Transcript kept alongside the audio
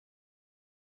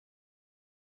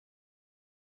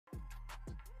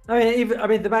I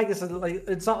mean, the Magnus is like,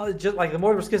 it's not just like the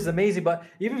Mortimer skill is amazing, but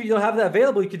even if you don't have that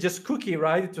available, you could just cookie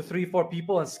right to 3-4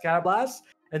 people and Scatterblast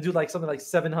and do like something like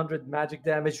 700 magic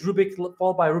damage. Rubik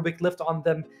followed by Rubik lift on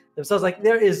them themselves. Like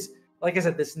there is, like I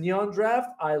said, this Neon draft.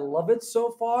 I love it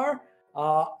so far.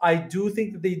 I do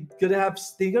think that they're gonna have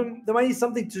Stingam. There might need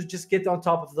something to just get on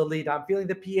top of the lead. I'm feeling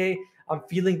the PA. I'm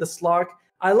feeling the Slark.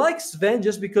 I like Sven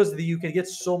just because you can get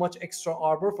so much extra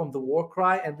armor from the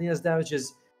Warcry, and Lena's damage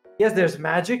is, yes, there's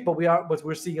magic, but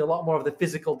we're seeing a lot more of the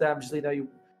physical damage. Lena, you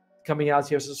coming out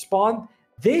here. So Spawn,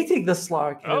 they take the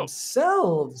Slark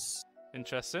themselves.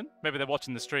 Interesting. Maybe they're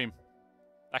watching the stream.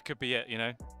 That could be it. You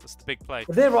know, that's the big play.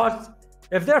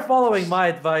 If they're following my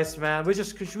advice, man, we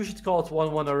should call it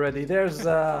 1-1 already. There's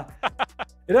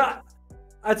you know,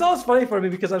 it's always funny for me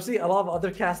because I'm seeing a lot of other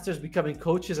casters becoming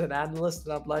coaches and analysts,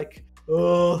 and I'm like,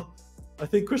 oh, I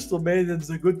think Crystal Maiden's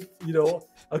a good,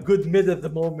 a good mid at the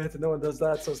moment, and no one does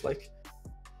that. So it's like,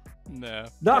 no,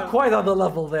 not quite on the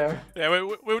level there. Yeah,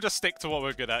 we'll just stick to what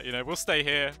we're good at. You know, we'll stay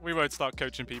here. We won't start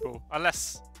coaching people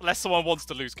unless someone wants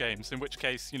to lose games, in which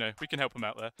case, we can help them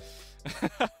out there.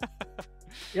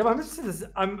 Yeah, but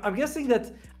I'm guessing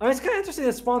that, it's kind of interesting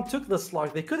that Spawn took the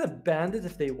Slark. They could have banned it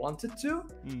if they wanted to,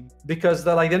 because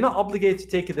they're not obligated to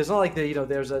take it. There's not like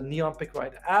there's a Neon pick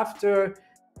right after.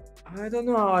 I don't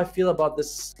know how I feel about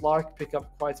this Slark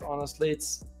pickup, quite honestly.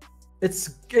 It's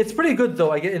pretty good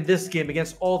though. I get in this game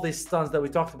against all these stuns that we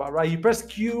talked about, right? You press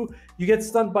Q, you get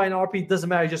stunned by an RP. It doesn't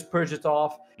matter. You just purge it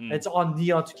off. And it's on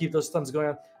Neon to keep those stuns going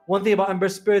on. One thing about Ember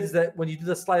Spirit is that when you do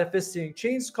the Sleight of Fist searing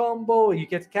chains combo, you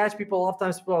get to catch people. A lot of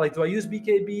times people are like, do I use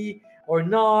BKB or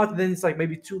not? And then it's like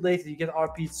maybe too late and you get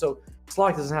RP'd. So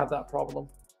Slark doesn't have that problem.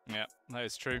 Yeah, that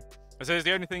is true. I say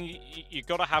the only thing, you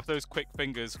got to have those quick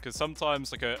fingers, because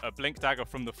sometimes like a Blink Dagger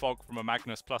from the Fog from a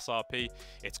Magnus plus RP,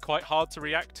 it's quite hard to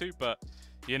react to, but,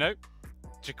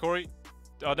 Jikori,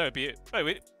 oh no, wait,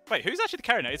 who's actually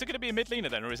carrying it? Is it going to be a mid laner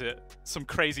then, or is it some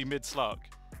crazy mid Slark?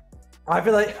 I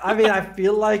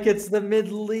feel like it's the mid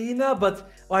laner,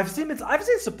 but I've seen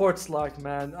support Slark,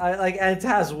 man. And it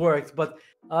has worked, but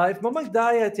if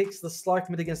Mamagdaya takes the Slark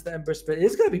mid against the Ember Spirit,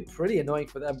 it's gonna be pretty annoying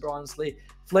for the Ember, honestly.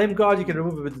 Flame Guard, you can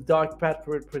remove it with the Dark Path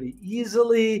pretty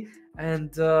easily,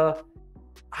 and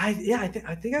I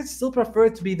think I'd still prefer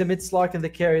it to be the mid Slark and the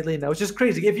carry lane now, which is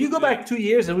crazy. If you go back 2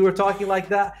 years and we were talking like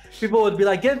that, people would be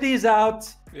like, get these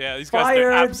out. Yeah, these guys do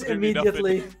absolutely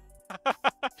immediately.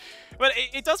 But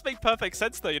it does make perfect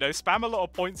sense though, spam a lot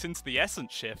of points into the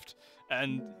Essence Shift,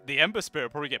 and the Ember Spirit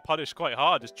will probably get punished quite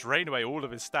hard, just drain away all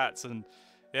of his stats, and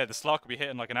yeah, the Slark will be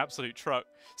hitting like an absolute truck.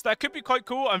 So that could be quite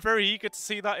cool. I'm very eager to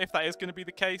see that, if that is going to be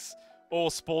the case. Or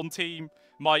Spawn Team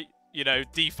might,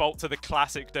 default to the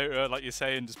classic Dota, like you're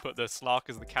saying, just put the Slark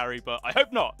as the carry, but I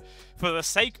hope not. For the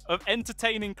sake of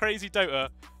entertaining crazy Dota,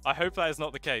 I hope that is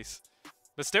not the case.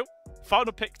 But still,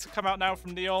 final pick to come out now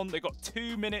from Neon. They've got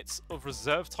 2 minutes of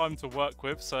reserve time to work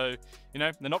with, so,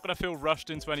 they're not going to feel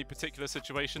rushed into any particular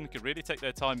situation. They could really take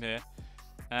their time here.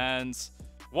 And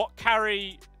what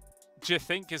carry do you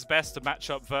think is best to match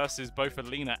up versus both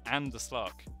Alina and the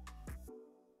Slark?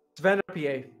 Sven or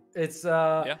PA. It's,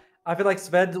 I feel like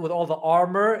Sven with all the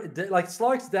armor, like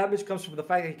Slark's damage comes from the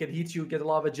fact that he can hit you, get a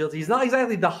lot of agility. He's not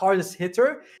exactly the hardest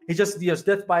hitter. He just,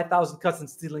 death by 1,000 cuts and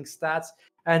stealing stats.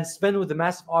 And Sven with the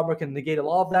massive armor can negate a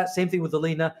lot of that. Same thing with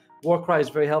Alina. Warcry is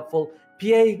very helpful.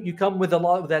 PA, you come with a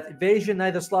lot of that evasion.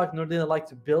 Neither Slark nor Alina like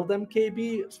to build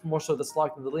MKB. It's more so the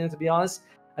Slark than the Alina, to be honest.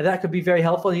 And that could be very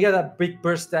helpful. And you get that big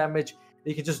burst damage.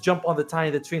 You can just jump on the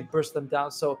tiny tree and burst them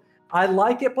down. So I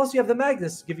like it. Plus, you have the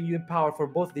Magnus giving you power for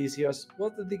both of these heroes.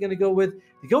 What are they going to go with?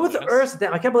 They go with the Ursa.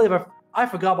 Damn, I can't believe I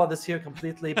forgot about this here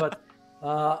completely. But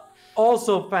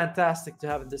also fantastic to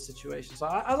have in this situation. So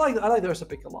I like the Ursa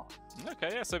pick a lot. Okay,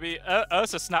 yeah. So the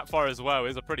Ursa Snapfire as well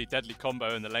is a pretty deadly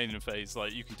combo in the laning phase.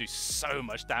 Like, you can do so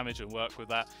much damage and work with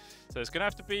that. So it's going to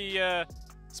have to be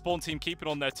Spawn Team keeping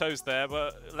on their toes there,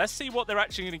 but let's see what they're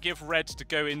actually going to give Red to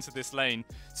go into this lane.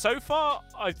 So far,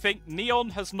 I think Neon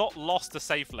has not lost a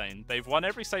safe lane. They've won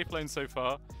every safe lane so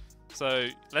far. So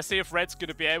let's see if Red's going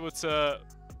to be able to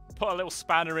put a little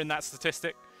spanner in that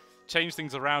statistic, change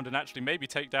things around, and actually maybe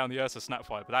take down the Ursa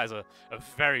Snapfire. But that is a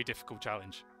very difficult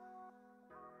challenge.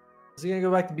 Is he going to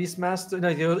go back to Beastmaster?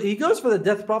 No, he goes for the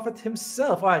Death Prophet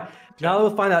himself. All right, now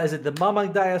we'll find out. Is it the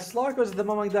Mamagdaya Slark or is it the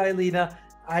Mamagdaya Lina?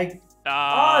 It's the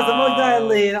Mamagdaya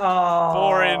Lina. Oh.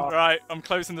 Boring. Right, I'm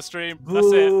closing the stream. Boo. That's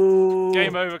it.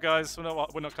 Game over, guys. We're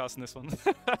not casting this one.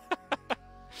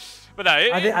 But no,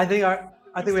 I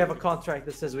think we have a contract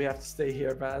that says we have to stay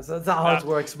here, man. So that's not how it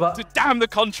works. But damn the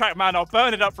contract, man! I'll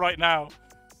burn it up right now.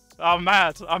 I'm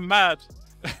mad. But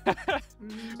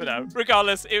no,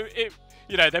 regardless,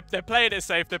 they're playing it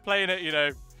safe. They're playing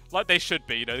it, like they should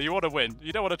be. You know, you want to win.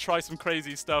 You don't want to try some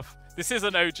crazy stuff. This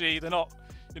isn't OG. They're not,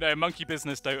 you know, monkey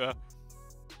business Dota.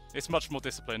 It's much more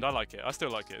disciplined. I like it. I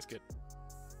still like it. It's good.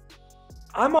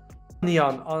 I'm on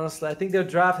Neon, honestly. I think their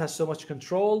draft has so much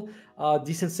control.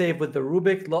 Decent save with the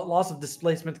Rubik. Loss of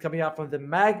displacement coming out from the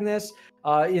Magnus.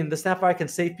 In the Snapfire can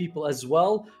save people as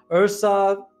well.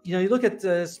 Ursa, you know, you look at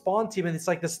the Spawn team and it's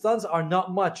like the stuns are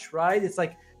not much, right? It's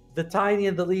like the Tiny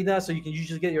and the Lina, so you can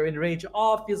usually get your in-range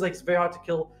off. Feels like it's very hard to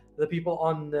kill the people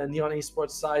on the Neon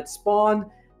Esports side.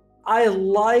 Spawn, I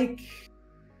like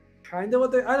kind of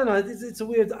what they... I don't know. It's a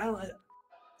weird...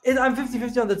 I'm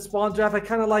 50-50 on that Spawn draft. I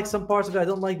kind of like some parts of it. I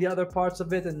don't like the other parts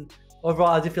of it. And overall,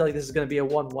 I do feel like this is going to be a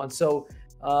 1-1. So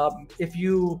if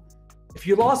you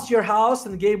lost your house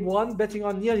in game 1 betting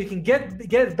on Neon, you can get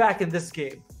it back in this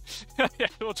game. Yeah,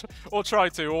 or try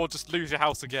to, or just lose your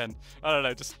house again. I don't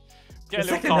know. Just get a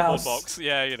little cardboard box.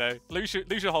 Yeah, you know, lose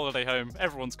your holiday home.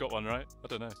 Everyone's got one, right? I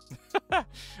don't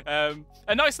know.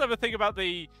 A nice other thing about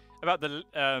the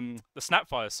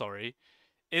Snapfire, sorry,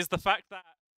 is the fact that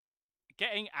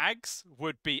getting Ags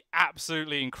would be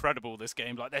absolutely incredible this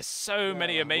game. Like, there's so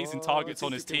many amazing targets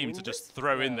on his team to just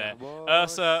throw in there.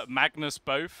 Ursa, Magnus,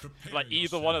 both. Like,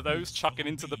 either one of those chucking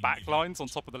into the back lines on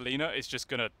top of the Lina is just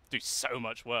going to do so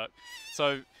much work.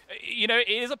 So, you know, it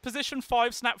is a position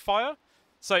 5 Snapfire.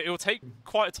 So it will take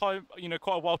quite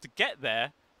a while to get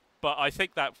there. But I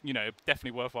think that, you know,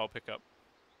 definitely worthwhile pickup.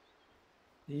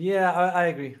 Yeah, I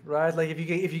agree, right? Like if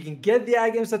you can get the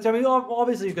ag games, I mean,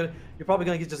 obviously you're probably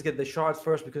gonna just get the shards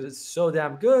first because it's so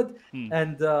damn good.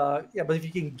 And yeah, but if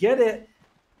you can get it,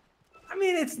 I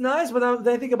mean, it's nice. But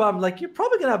I think about, I'm like, you're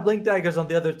probably gonna have blink daggers on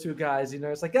the other 2 guys. You know,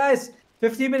 it's like, guys,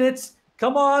 15 minutes,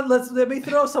 come on, let me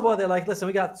throw someone. They're like, listen,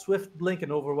 we got swift blink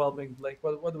and overwhelming blink.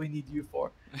 What do we need you for?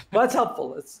 But it's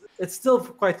helpful. It's still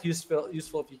quite useful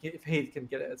if Hate can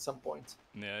get it at some point.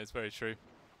 Yeah, it's very true.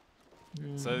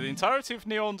 So the entirety of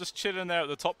Neon just chilling there at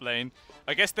the top lane.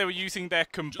 I guess they were using their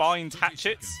combined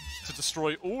hatchets to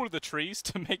destroy all of the trees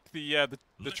to make the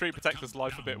tree protector's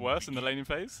life a bit worse in the laning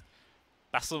phase.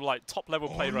 That's sort of like top level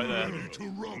play right there.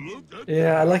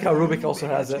 Yeah, I like how Rubik also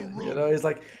has it. You know, he's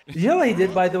like, you know what he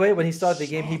did, by the way, when he started the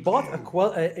game? He bought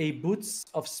a boots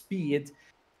of speed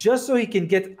just so he can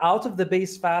get out of the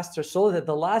base faster, so that at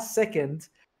the last second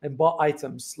and bought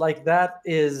items. Like, that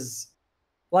is...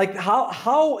 Like,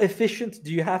 how efficient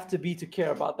do you have to be to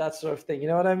care about that sort of thing? You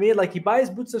know what I mean? Like, he buys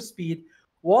boots of speed,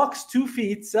 walks 2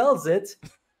 feet, sells it,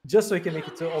 just so he can make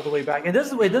it all the way back. And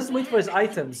doesn't wait for his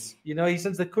items. You know, he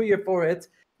sends the courier for it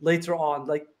later on.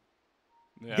 Like,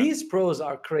 these pros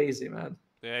are crazy, man.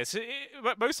 Yeah,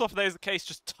 most often there's the case.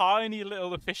 Just tiny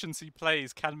little efficiency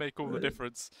plays can make all the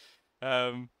difference.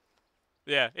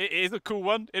 Yeah, it is a cool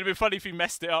one. It'd be funny if he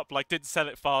messed it up, like didn't sell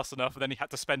it fast enough, and then he had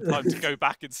to spend time to go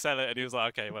back and sell it, and he was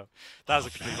like, okay, well, that was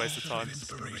a complete waste of time.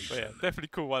 But yeah, definitely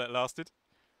cool while it lasted.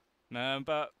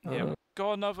 But yeah, we've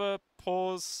got another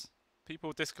pause.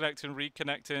 People disconnecting,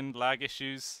 reconnecting, lag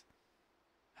issues.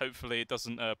 Hopefully it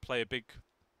doesn't play a big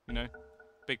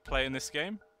play in this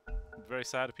game. I'm very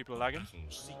sad if people are lagging.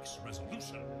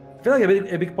 I feel like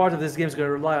a big part of this game is going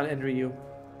to rely on Enryu.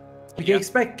 You can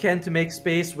expect Ken to make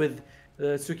space with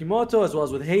Tsukimoto as well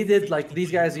as with Hated. Like, these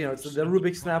guys, you know, it's the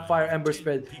Rubik, Snapfire, Ember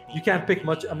Spread. You can't pick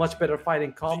a much better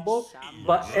fighting combo.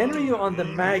 But Enryu on the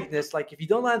Magnus, like, if you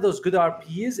don't land those good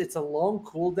RPs, it's a long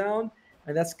cooldown,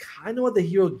 and that's kind of what the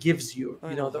hero gives you,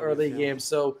 you know, the early game.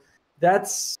 So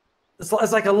it's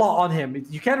like a lot on him.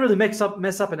 You can't really mess up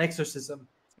an exorcism.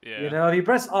 Yeah. You know, if you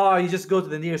press R, you just go to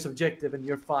the nearest objective and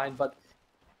you're fine. But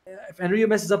if Enryu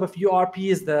messes up a few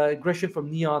RPs, the aggression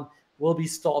from Neon will be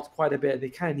stalled quite a bit. They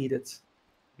kind of need it.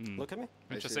 Look at me.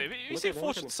 Interesting. You see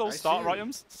Fortune Soul start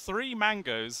items? 3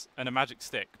 mangoes and a magic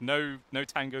stick. No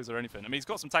tangos or anything. I mean, he's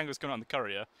got some tangos coming out in the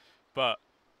courier, but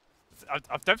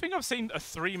I don't think I've seen a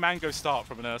 3 mango start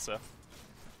from an Ursa.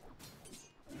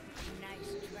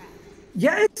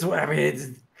 Yeah,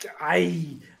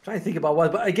 I'm trying to think about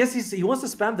what, but I guess he wants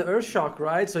to spam the Earth Shock,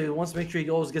 right? So he wants to make sure he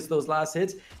always gets those last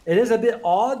hits. It is a bit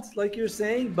odd, like you're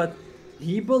saying, but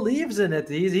he believes in it.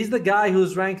 He's the guy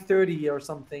who's ranked 30 or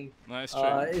something. Nice true.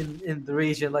 In the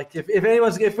region. Like, if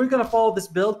we're gonna follow this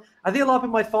build, I think a lot of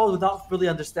people might follow without really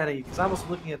understanding it. Because I'm also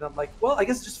looking at them like, well, I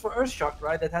guess just for Earth Shock,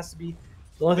 right? That has to be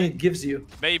the only thing it gives you.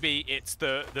 Maybe it's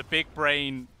the big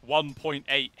brain 1.8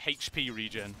 HP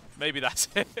regen. Maybe that's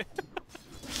it.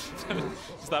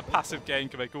 So that passive gain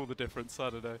can make all the difference. I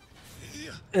don't know.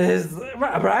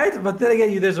 Right, but then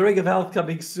again, there's a Ring of Health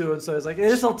coming soon, so it's like,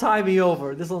 this will tie me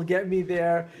over. This will get me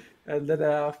there, and then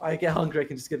if I get hungry, I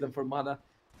can just get them for mana.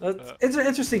 It's an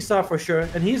interesting start for sure.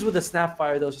 And he's with the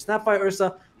Snapfire though. So Snapfire,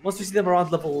 Ursa. Once we see them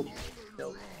around level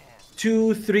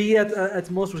 2, 3 at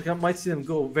most, we might see them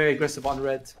go very aggressive on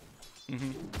red. Yeah,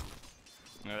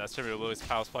 that's trivial. We'll always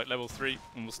power spike level 3,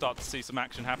 and we'll start to see some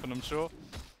action happen, I'm sure.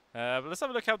 But let's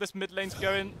have a look how this mid lane's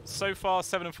going. So far,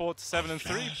 7-4 to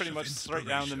 7-3, pretty much straight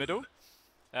down the middle.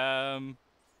 I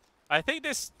think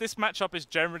this matchup is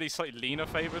generally slightly leaner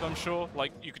favored, I'm sure.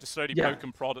 Like, you could just slowly poke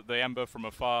and prod at the Ember from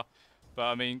afar. But,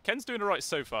 I mean, Ken's doing alright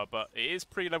so far, but it is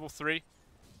pre-level 3.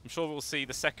 I'm sure we'll see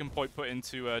the second point put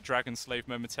into Dragon Slave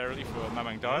momentarily for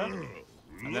Mamang Daya.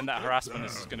 And then that harassment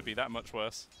is going to be that much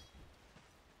worse.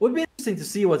 Would be interesting to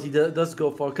see what he does go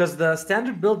for, because the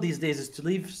standard build these days is to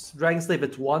leave Dragon Slave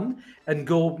at 1 and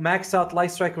go max out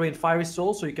Light Strike Ray and Fiery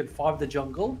Soul so you can farm the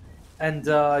jungle. And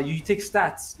you take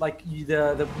stats, like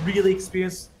the really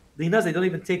experienced Linas, they don't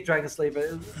even take Dragon Slave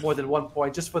at more than 1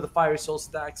 point, just for the Fiery Soul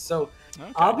stacks. So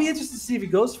I'll be interested to see if he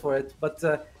goes for it. But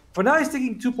for now, he's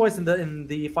taking 2 points in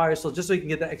the Fiery Soul just so he can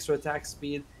get the extra attack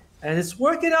speed. And it's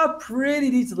working out pretty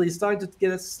decently. He's starting to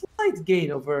get a slight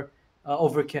gain over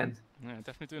Ken. Yeah,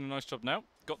 definitely doing a nice job now.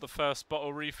 Got the first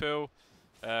bottle refill.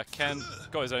 Ken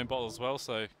got his own bottle as well,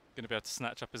 so going to be able to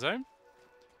snatch up his own.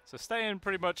 So staying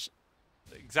pretty much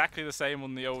exactly the same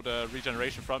on the old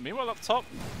regeneration front. Meanwhile, up top,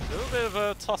 a little bit of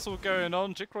a tussle going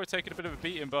on. Jikroy taking a bit of a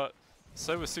beating, but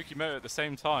so was Tsukimoto at the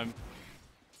same time.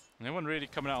 No one really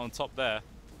coming out on top there.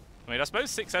 I mean, I suppose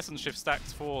 6 Essence Shift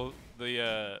stacks for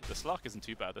the Slug isn't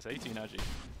too bad. That's 18 Agi.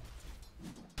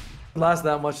 Last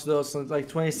that much though, so it's like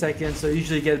 20 seconds, so you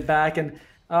usually get back. And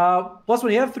plus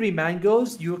when you have 3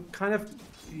 mangoes, you kind of,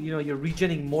 you're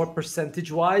regenerating more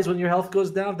percentage-wise when your health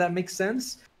goes down, if that makes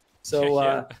sense.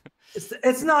 So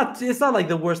it's not like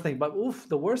the worst thing, but oof,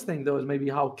 the worst thing though is maybe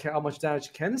how much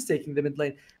damage Ken is taking the mid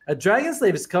lane. A Dragon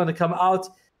Slave is going to come out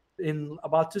in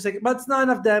about 2 seconds, but it's not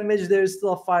enough damage. There's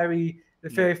still a fairy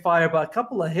fire, but a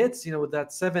couple of hits, with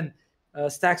that 7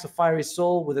 stacks of Fiery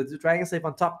Soul with a Dragon Slave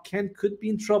on top, Ken could be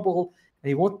in trouble, and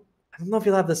he won't. I don't know if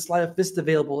he'll have the Sleight of Fist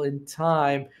available in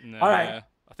time. No, all right,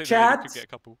 I think chat. Could get a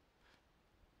couple.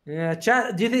 Yeah,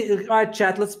 chat. Do you think? All right,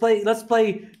 chat. Let's play.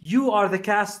 You are the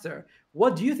caster.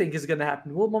 What do you think is gonna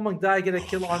happen? Will Mamang Dai get a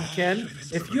kill on Ken?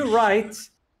 If you're right,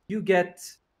 you get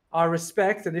our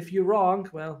respect, and if you're wrong,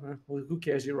 well, who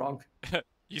cares? You're wrong.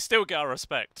 You still get our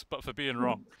respect, but for being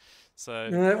wrong. So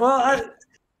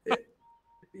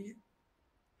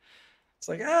it's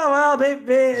like, oh well,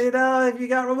 maybe if you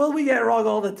got wrong, we get wrong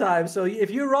all the time. So if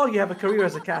you're wrong, you have a career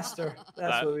as a caster.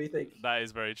 That's what we think. That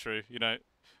is very true.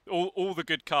 All the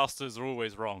good casters are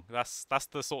always wrong. That's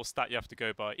the sort of stat you have to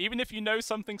go by. Even if you know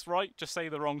something's right, just say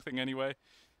the wrong thing anyway.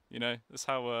 That's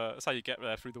how you get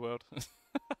there through the world.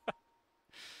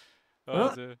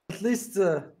 At least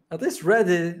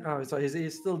Red. Oh, sorry,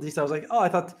 he's still decent. I was like, oh, I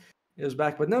thought he was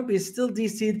back, but no, he's still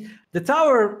DC'd. The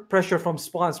tower pressure from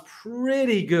Spawn is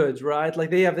pretty good, right? Like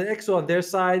they have the Exo on their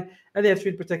side, and they have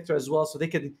Twin Protector as well, so they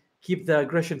can keep the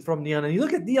aggression from Neon. And you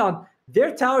look at Neon,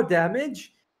 their tower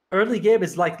damage early game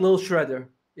is like Lil Shredder.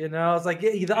 It's like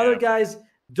the other guys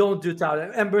don't do tower.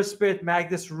 Ember Spirit,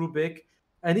 Magnus, Rubik,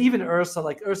 and even Ursa.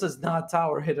 Like Ursa's not a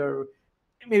tower hitter.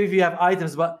 Maybe if you have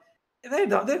items, but they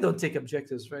don't take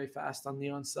objectives very fast on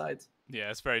Neon side. Yeah,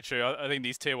 it's very true. I think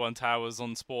these tier 1 towers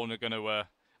on Spawn are going to...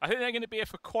 I think they're going to be here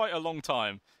for quite a long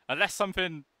time. Unless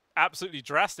something absolutely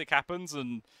drastic happens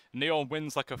and Neon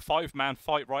wins like a 5-man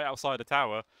fight right outside a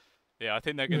tower. Yeah, I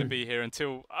think they're going to be here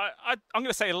until... I'm going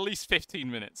to say at least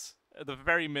 15 minutes. At the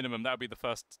very minimum, that would be the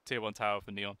first tier 1 tower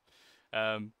for Neon.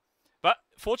 But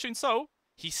Fortune Soul,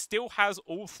 he still has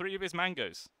all 3 of his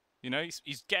mangoes.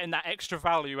 He's getting that extra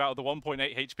value out of the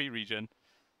 1.8 HP regen.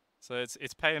 So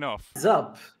it's paying off. It's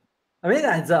up. I mean, it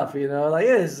adds up, like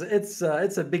it's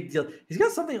a big deal. He's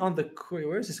got something on the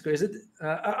where's his query? Is it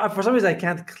for some reason I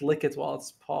can't click it while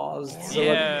it's paused. So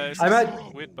yeah, it's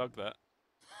a weird bug that.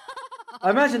 I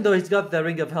imagine though he's got the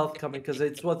Ring of Health coming because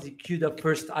it's what he queued up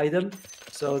first item,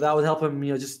 so that would help him.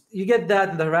 You get that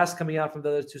and the harass coming out from the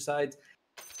other 2 sides.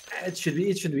 It should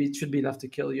be enough to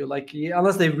kill you. Like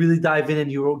unless they really dive in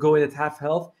and you go in at half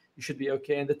health, you should be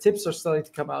okay. And the tips are starting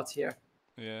to come out here.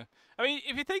 Yeah, I mean,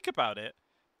 if you think about it.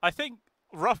 I think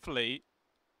roughly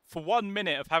for 1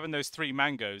 minute of having those 3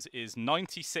 mangoes is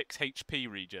 96 HP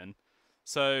regen.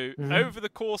 So over the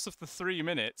course of the 3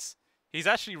 minutes, he's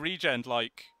actually regened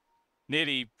like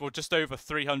just over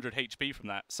 300 HP from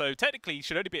that. So technically he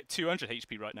should only be at 200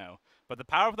 HP right now. But the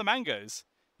power of the mangoes,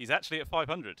 he's actually at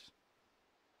 500.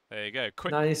 There you go.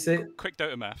 Quick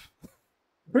Dota math.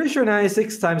 Pretty sure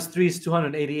 96 times 3 is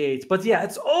 288, but yeah,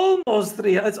 it's almost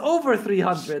 3. It's over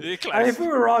 300. I mean, if we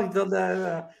were wrong, then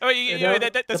there's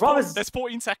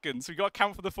 14 seconds. We got to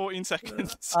count for the 14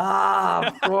 seconds.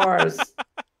 Of course.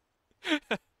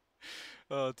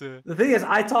 Oh dear. The thing is,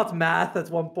 I taught math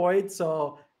at one point,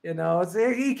 so you know,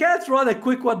 he can't run a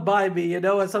quick one by me, you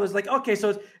know. And so it's like, okay,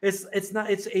 so it's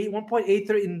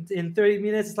 1.83 in 30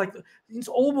 minutes. It's like it's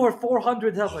over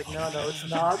 400 health. Like, no, it's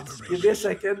not. Give me a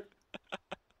second.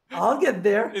 I'll get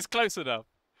there. It's close enough.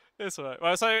 It's all right.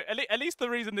 Well, so at least the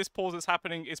reason this pause is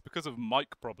happening is because of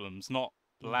mic problems, not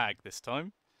lag this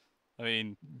time. I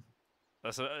mean,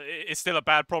 it's still a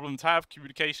bad problem to have.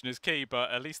 Communication is key,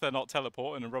 but at least they're not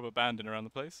teleporting and rubber banding around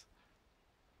the place.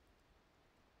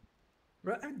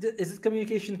 Right. Is it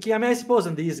communication key? I mean, I suppose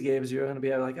in these games you're going to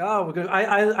be like, oh, we're good.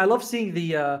 I love seeing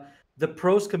the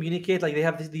pros communicate. Like they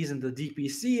have these in the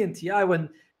DPC and TI when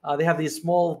they have these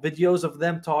small videos of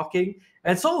them talking,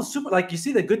 and it's all super. Like you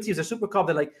see, the good teams are super calm.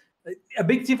 They're like, a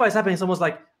big team fight is happening. Someone's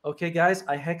like, okay, guys,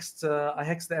 I hexed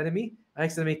the enemy. I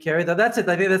hexed the enemy carry. That's it.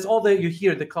 Like that's all that you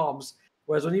hear in the comms.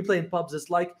 Whereas when you play in pubs,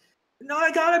 it's like, no,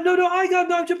 I got him. No, I got him.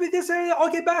 No, I'm jumping this area.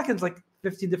 I'll get back. And it's like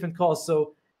 15 different calls.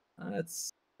 So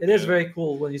it is very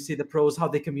cool when you see the pros how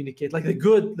they communicate, like the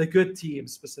good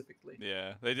teams specifically.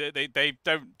 Yeah, they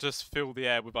don't just fill the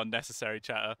air with unnecessary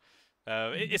chatter.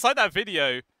 It's like that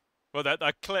video. Well,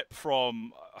 that clip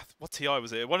from what TI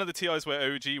was it? One of the TIs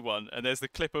where OG won, and there's the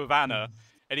clip of Anna,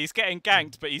 and he's getting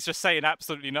ganked, but he's just saying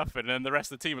absolutely nothing, and then the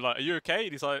rest of the team are like, "Are you okay?"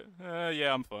 And he's like,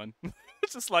 "Yeah, I'm fine."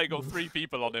 It's just like got 3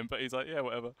 people on him, but he's like, "Yeah,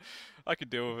 whatever, I can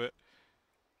deal with it."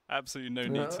 Absolutely no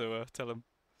need to tell him.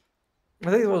 I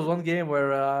think there was one game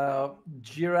where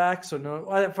Jirax or no,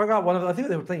 I forgot one of them. I think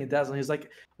they were playing Dazzle. He's like,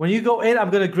 "When you go in, I'm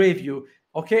gonna grave you."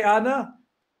 Okay, Anna.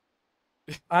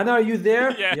 Anna, are you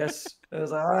there? Yeah. Yes. I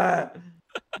was like,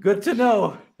 good to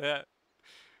know. Yeah.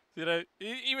 You know,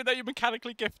 even though you're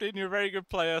mechanically gifted and you're a very good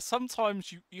player,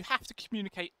 sometimes you have to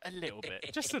communicate a little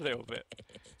bit, just a little bit.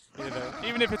 You know,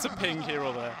 even if it's a ping here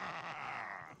or there.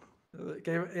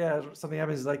 Okay, yeah, something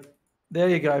happens like, there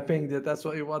you go, I pinged it. That's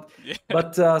what you want. Yeah.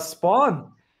 But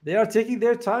Spawn, they are taking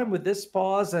their time with this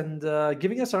pause and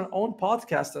giving us our own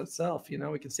podcast itself. You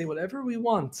know, we can say whatever we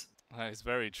want. That is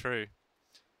very true.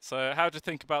 So, how do you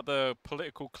think about the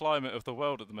political climate of the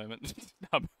world at the moment?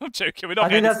 I'm joking. We're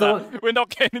not getting into that. We're not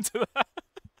getting into that.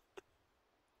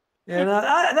 Yeah,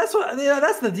 that's what. Yeah,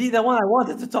 that's the one I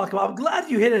wanted to talk about. I'm glad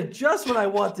you hit it just when I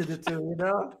wanted it to. You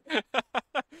know.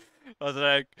 I don't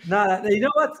know. Nah, you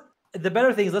know what? The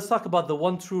better thing is let's talk about the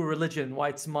one true religion, why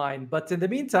it's mine. But in the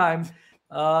meantime,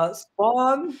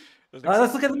 Spawn.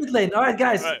 Let's look at the mid lane. All right,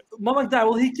 guys. Right. Mamang,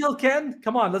 will he kill Ken?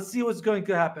 Come on, let's see what's going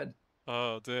to happen.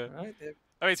 Oh dear. All right.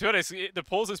 I mean, to be honest, the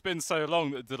pause has been so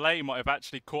long that the delay might have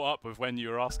actually caught up with when you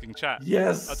were asking chat.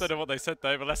 Yes. I don't know what they said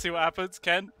though, but let's see what happens.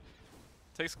 Ken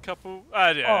takes a couple.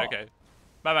 Yeah, okay.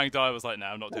 Mamang Dai was like, "No,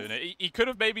 I'm not doing it." He could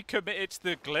have maybe committed to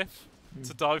the glyph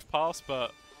to dive past,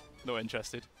 but not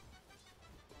interested.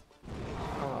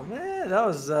 Oh man, that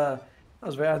was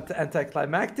very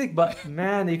anticlimactic. But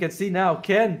man, you can see now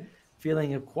Ken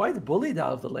feeling quite bullied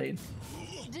out of the lane.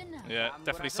 Yeah,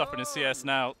 definitely suffering in CS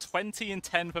now. 20 and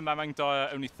 10 for Mamang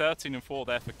Daya, only 13 and 4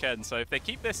 there for Ken. So if they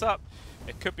keep this up,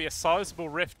 it could be a sizable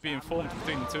rift being formed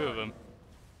between the two of them.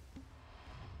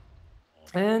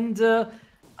 And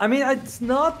I mean, it's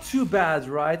not too bad,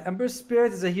 right? Ember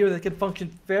Spirit is a hero that can function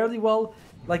fairly well.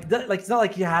 Like it's not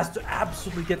like he has to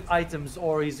absolutely get items,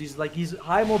 or he's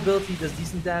high mobility, does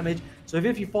decent damage. So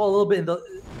if you fall a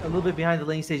little bit behind the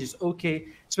lane stage, it's okay.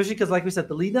 Especially because, like we said,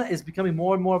 the Lina is becoming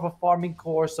more and more of a farming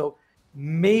core. So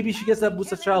maybe she gets that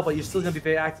boost of trial, but you're still gonna be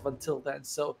very active until then.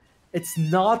 So it's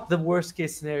not the worst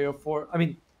case scenario for. I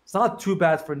mean, it's not too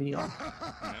bad for Neon.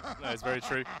 Yeah, that is very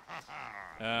true.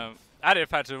 Added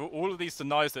fact of all of these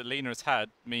denies that Lina has had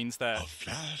means that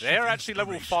they're actually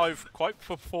level 5 quite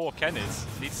before Ken is.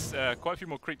 Needs quite a few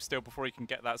more creeps still before he can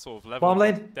get that sort of level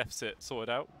deficit sorted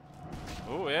out.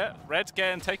 Oh yeah, Red's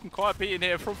getting taken quite a beating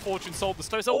here from Fortune Soul. The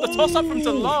slow, the toss up from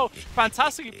Delal,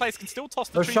 fantastically placed, can still toss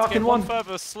the tree to get one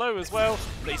further slow as well,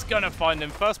 but he's gonna find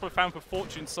him. First blood found for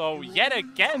Fortune Soul yet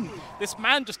again. This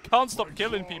man just can't stop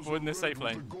killing people in this safe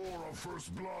lane.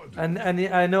 And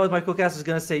I know what my co-caster is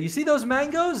gonna say. You see those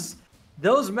mangoes?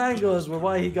 Those mangoes were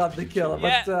why he got the kill.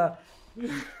 Yeah. But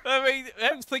I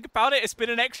mean, think about it. It's been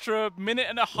an extra minute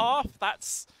and a half.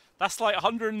 That's like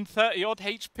 130 odd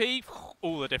HP.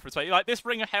 All the difference. Like this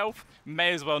ring of health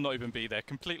may as well not even be there.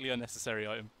 Completely unnecessary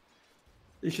item.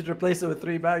 You should replace it with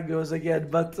 3 mangoes again.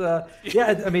 But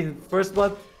yeah, I mean, first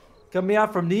blood coming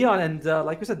out from Neon, and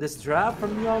like we said, this draft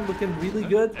from Neon looking really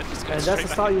good, and that's the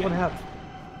style you want to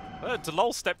have.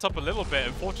 Delal stepped up a little bit,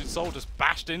 and Fortune Soul just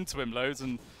bashed into him loads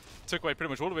and took away pretty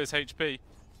much all of his HP.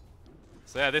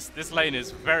 So yeah, this lane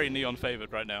is very Neon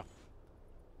favored right now.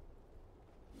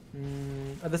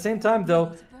 At the same time,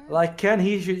 though, like Ken,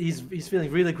 he's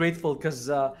feeling really grateful because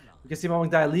You can see Mamang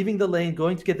Dai leaving the lane,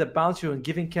 going to get the bounce and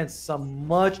giving Ken some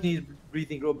much needed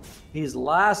breathing room. He's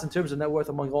last in terms of net worth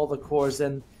among all the cores,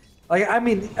 and like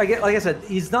I said,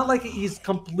 he's not like he's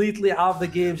completely out of the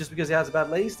game just because he has a bad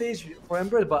lane stage for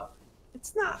Ember, but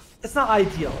it's not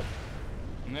ideal.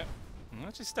 Yeah. I'm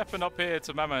actually stepping up here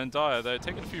to Mama and Dyer. They're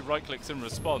taking a few right clicks in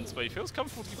response, but he feels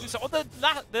comfortable to do so. Oh,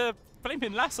 the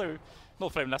flaming lasso,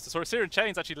 not flaming lasso, sorry, Searing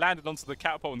Chains actually landed onto the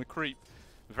catapult and the creep.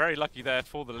 Very lucky there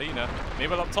for the Lina.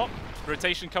 Meanwhile up top,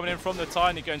 rotation coming in from the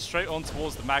Tiny, going straight on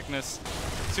towards the Magnus.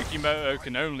 Tsukimoto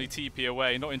can only TP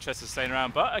away, not interested in staying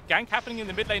around, but a gank happening in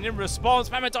the mid lane in response.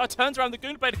 Mamadai turns around the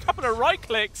Guna Blade, a couple of right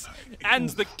clicks, and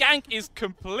the gank is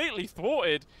completely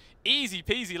thwarted. Easy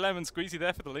peasy lemon squeezy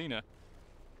there for the Lina.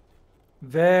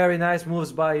 Very nice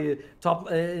moves by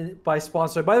by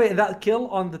Sponsor. By the way, that kill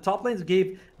on the top lane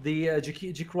gave the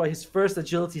Jikroy his first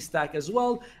agility stack as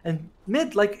well. And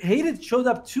mid, like, Hated showed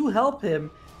up to help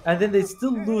him, and then they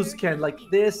still lose Ken. Like,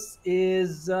 this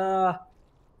is I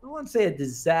won't say a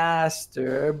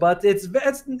disaster, but it's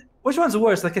which one's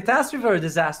worse, like catastrophe or a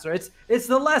disaster? It's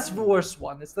the less worse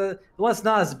one. It's the one that's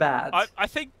not as bad. I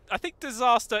think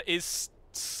disaster is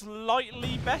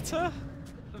slightly better.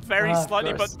 Very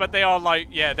slightly, but they are like,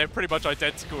 yeah, they're pretty much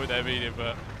identical in their meaning,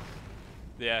 but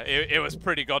yeah, it was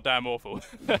pretty goddamn awful.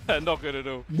 Not good at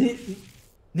all.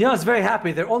 Neon's very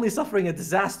happy. They're only suffering a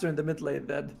disaster in the mid lane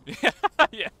then.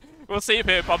 Yeah, we'll see if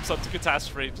it bumps up to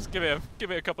catastrophe. Just give it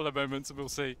a couple of moments and we'll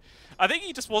see. I think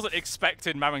he just wasn't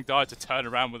expecting Mamang Dai to turn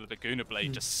around with a Laguna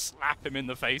Blade, just slap him in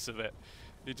the face of it.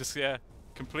 He just, yeah,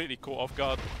 completely caught off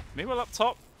guard. Meanwhile up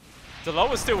top,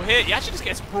 Deloa's still here. He actually just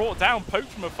gets brought down, poked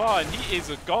from afar, and he is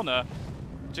a goner.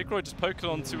 Jikroy just poking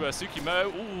onto Tsukimoto.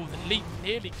 Ooh, the leap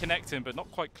nearly connecting, but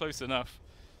not quite close enough.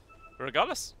 But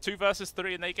regardless, 2 versus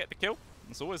 3 and they get the kill.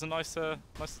 It's always a nice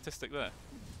nice statistic there.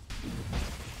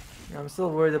 I'm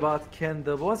still worried about Ken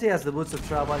though, but once he has the boots of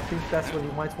travel, I think that's when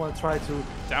you might want to try to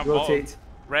down rotate. Bottom.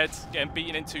 Red getting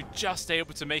beaten into, just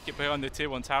able to make it behind the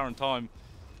tier 1 tower in time.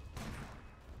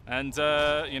 And,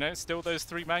 you know, still those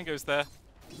 3 mangoes there.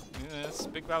 Yeah, it's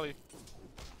big value.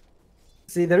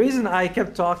 See, the reason I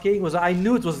kept talking was I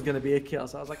knew it wasn't going to be a kill.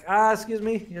 So I was like, excuse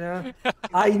me, you know.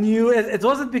 I knew it. It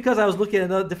wasn't because I was looking at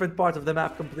a different part of the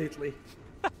map completely.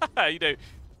 You know,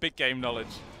 big game knowledge.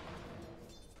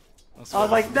 I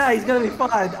was like, nah, he's going to be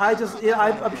fine.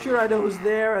 I'm sure I know who's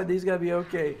there and he's going to be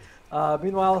okay.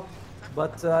 Meanwhile,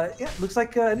 yeah, looks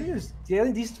like News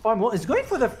getting decent farm. Well, he's going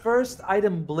for the first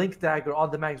item Blink Dagger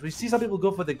on the max. We see some people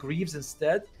go for the Greaves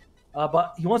instead.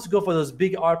 But he wants to go for those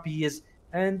big RPs,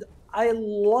 and I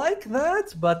like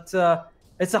that, but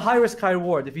it's a high risk, high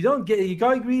reward. If you don't get, you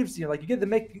got Greaves, you know, like you get the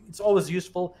mech, it's always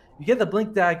useful. You get the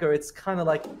Blink Dagger, it's kind of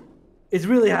like, it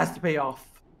really has to pay off.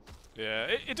 Yeah,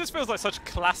 it just feels like such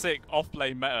classic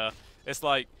off-lane meta. It's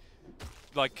like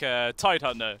Tide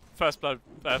Hunter, first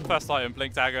item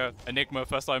Blink Dagger, Enigma,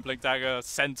 first item Blink Dagger,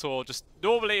 Centaur. Just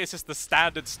normally it's just the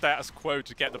standard status quo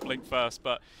to get the Blink first,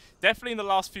 but definitely in the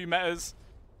last few metas,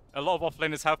 a lot of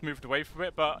offlaners have moved away from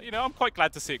it, but you know, I'm quite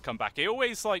glad to see it come back. It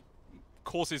always like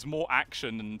causes more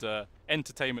action and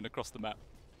entertainment across the map.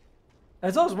 And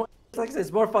it's also more, like I said,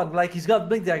 it's more fun. Like he's got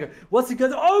Blink Dagger. What's he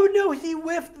gonna? Oh no, he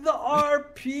whiffed the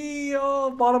RP.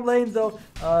 Oh, bottom lane though.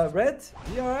 Red,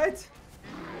 you all right?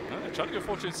 Trying to go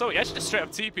fortune. So he actually just straight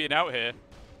up TPing out here.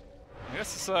 I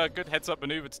guess it's a good heads-up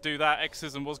maneuver to do that.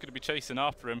 Exism was going to be chasing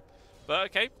after him. But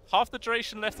okay, half the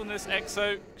duration left on this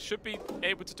Exo. Should be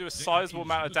able to do a sizable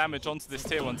amount of damage onto this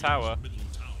tier 1 tower.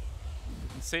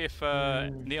 And see if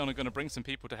Neon are going to bring some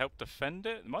people to help defend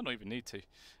it. They might not even need to.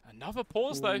 Another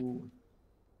pause though.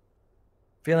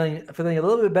 Feeling a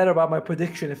little bit better about my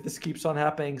prediction if this keeps on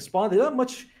happening. Spawn, they don't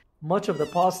have much of the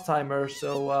pause timer,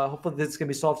 so hopefully this can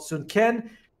be solved soon.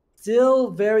 Ken, still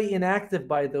very inactive,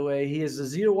 by the way. He is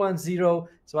a 0-1-0,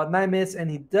 so about 9 minutes, and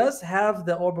he does have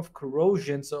the Orb of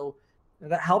Corrosion, so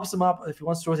that helps him up if he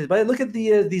wants to rotate. But look at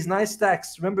these nice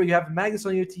stacks. Remember, you have Magnus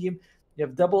on your team. You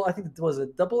have double, I think it was a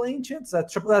double Ancient?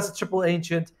 That's a triple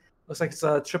Ancient. Looks like it's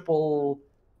a triple...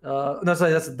 no,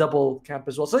 sorry, that's a double camp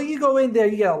as well. So you go in there,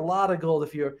 you get a lot of gold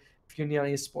if you're Neon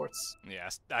Esports.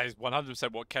 Yes, that is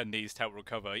 100% what Ken needs to help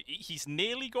recover. He's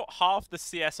nearly got half the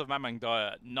CS of Mamang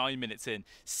Dyer 9 minutes in.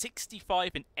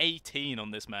 65 and 18 on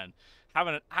this man.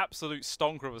 Having an absolute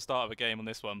stonker of a start of a game on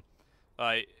this one.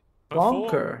 Like,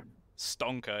 Stonker?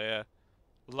 Stonker, yeah.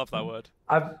 Love that word.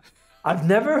 I've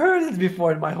never heard it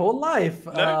before in my whole life.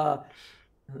 No.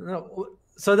 No.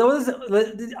 So that was,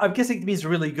 I'm guessing it means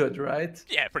really good, right?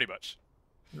 Yeah, pretty much.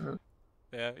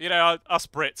 Yeah, you know, us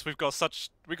Brits,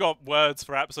 we got words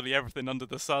for absolutely everything under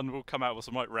the sun. We'll come out with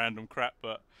some like random crap,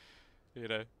 but you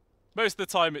know, Most of the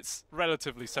time, it's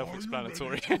relatively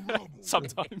self-explanatory.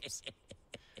 Sometimes.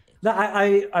 No,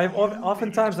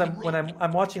 oftentimes when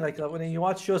I'm watching, like when you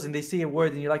watch shows and they see a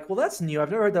word and you're like, well, that's new.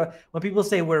 I've never heard that. When people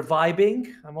say we're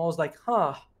vibing, I'm always like,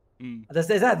 huh. Is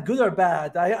that good or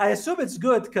bad? I assume it's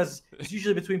good because it's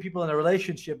usually between people in a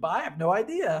relationship, but I have no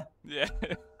idea. Yeah.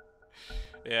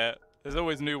 Yeah. There's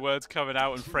always new words coming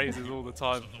out and phrases all the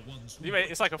time.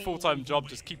 It's like a full-time job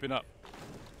just keeping up.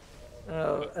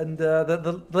 And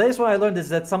the latest one I learned is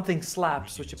that something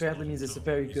slaps, which apparently means it's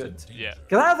very good. Yeah.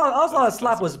 Because I thought a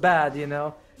slap was bad, you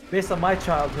know, based on my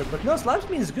childhood. But no, slaps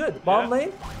means good. Bottom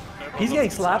lane, he's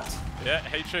getting slapped. Yeah,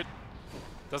 Hatred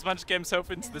does manage to get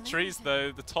himself into the trees,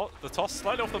 though. The toss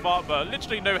slightly off the mark, but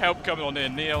literally no help coming on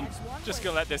in. Neon just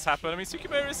going to let this happen. I mean,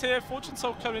 Sukimura is here. Fortune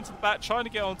Soul coming into the back, trying to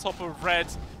get on top of Red.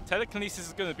 Telekinesis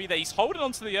is going to be there. He's holding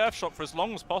onto the Earth Shock for as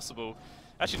long as possible.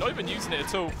 Actually, not even using it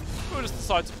at all. We'll just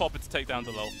decide to pop it to take down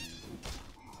the LOL.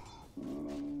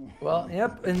 Well,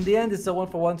 yep. In the end, it's a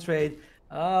 1-for-1 trade.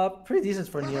 Pretty decent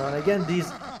for Neon. Again,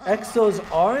 these Exos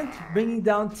aren't bringing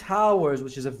down towers,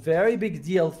 which is a very big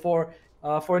deal for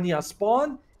Neon.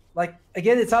 Spawn, like,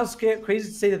 again, it sounds crazy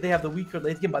to say that they have the weaker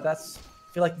late game, but I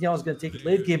feel like Neon's going to take it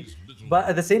late game. But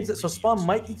at the same time, so Spawn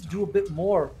might need to do a bit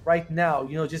more right now,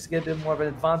 you know, just to get a bit more of an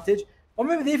advantage. Or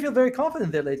maybe they feel very confident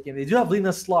in their late game. They do have Lina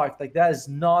Slark. Like, that is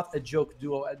not a joke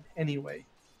duo anyway.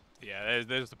 Yeah,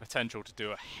 there's the potential to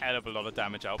do a hell of a lot of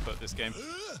damage output this game.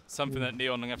 Something that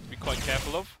Neon are going to have to be quite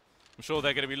careful of. I'm sure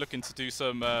they're going to be looking to do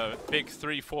some big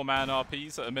 3-4-man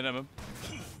RPs at a minimum.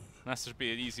 That should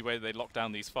be an easy way that they lock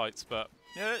down these fights. But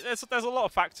yeah, there's a lot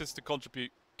of factors to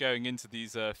contribute going into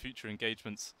these future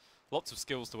engagements. Lots of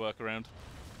skills to work around.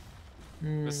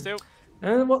 But still...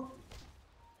 Well,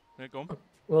 yeah, go on.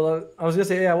 Well, I was going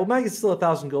to say, yeah, well, Mag is still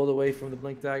 1,000 gold away from the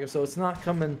Blink Dagger, so it's not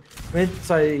coming... I mean,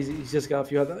 sorry, he's just got a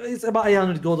few other... It's about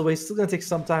 800 gold away. It's still going to take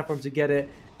some time for him to get it.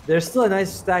 There's still a nice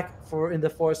stack in the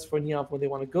forest for Neon when they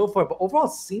want to go for it, but overall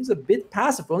it seems a bit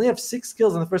passive. We only have 6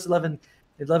 kills in the first 11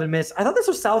 minutes. I thought this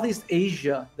was Southeast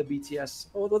Asia, the BTS.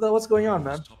 What's going on,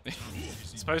 man?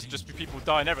 It's supposed to just be people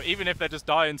dying ever. Even if they're just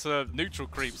dying to neutral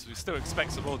creeps, we still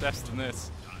expect some more deaths than this.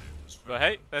 But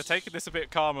hey, they're taking this a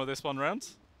bit calmer this one round.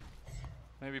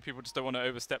 Maybe people just don't want to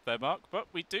overstep their mark. But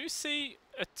we do see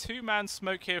a 2-man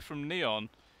smoke here from Neon.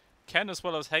 Ken as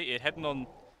well as Hated heading on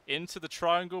into the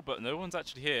triangle, but no one's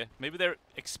actually here. Maybe they're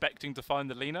expecting to find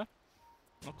the Lina.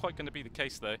 Not quite going to be the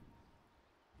case, though.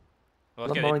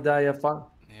 Well,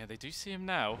 yeah, they do see him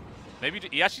now. Maybe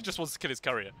he actually just wants to kill his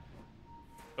courier.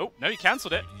 Oh, no, he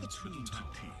cancelled it.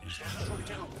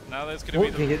 Now there's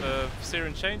going to be the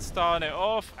Syrian Chain starting it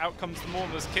off. Out comes the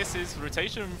Mormless Kisses.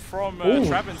 Rotation from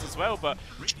Travins as well, but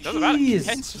doesn't matter.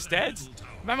 Ken's just dead.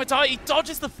 Mamadai, he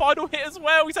dodges the final hit as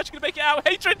well. He's actually going to make it out.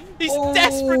 Hatred, he's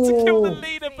desperate to kill the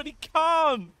leader, but he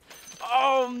can't.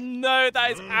 Oh no,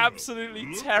 that is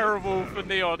absolutely terrible for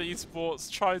Neon Esports.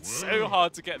 Tried so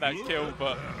hard to get that kill,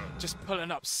 but just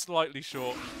pulling up slightly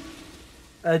short.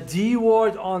 A D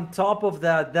ward on top of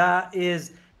that,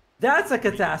 that's a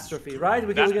catastrophe, right?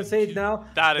 We can say it now.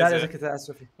 That is a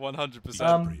catastrophe.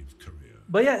 100%.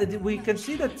 But yeah, we can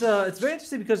see that it's very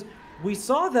interesting because we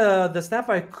saw the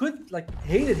Snapfire could, like,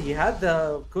 hate it. He had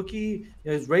the cookie,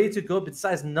 you know, he's ready to go, but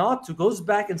decides not to. Goes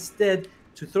back instead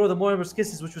to throw the Mortimer's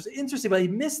Kisses, which was interesting, but he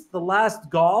missed the last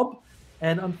gob,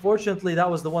 and unfortunately that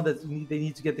was the one that they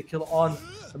need to get the kill on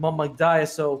Magdaya.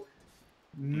 So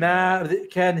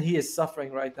Ken, he is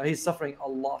suffering right now. He's suffering a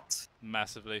lot.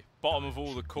 Massively. Bottom of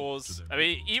all the cores. I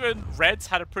mean, even Red's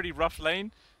had a pretty rough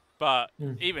lane, but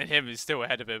even him is still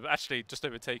ahead of him. Actually, just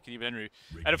overtaking even Enru.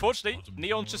 And unfortunately,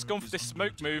 Neon's just gone for this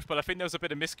smoke move, but I think there was a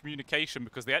bit of miscommunication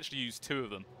because they actually used 2 of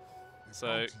them.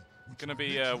 So, going to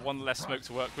be one less smoke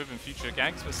to work with in future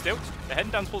ganks, but still, they're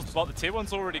heading down towards the bot. The tier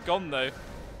 1's already gone, though.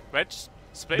 Red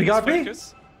splitting his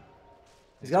focus.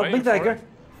 He's got a big dagger.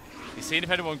 He's seeing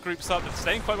if anyone groups up. They're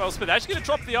staying quite well split. They're actually going to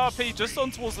drop the RP just on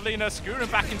towards the Lina,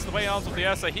 skewering back into the way arms of the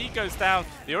Ursa. He goes down.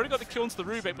 They already got the kill onto the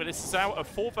Rubik, but this is out a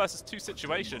 4 versus 2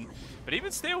 situation. But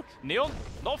even still, Neon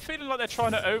not feeling like they're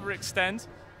trying to overextend.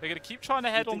 They're going to keep trying to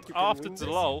head on after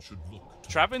Delol.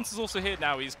 Travins is also here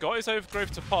now. He's got his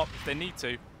overgrowth to pop if they need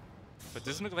to. But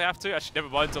doesn't look like they have to. Actually,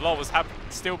 never mind. Delol was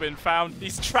still been found.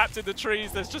 He's trapped in the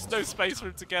trees. There's just no space for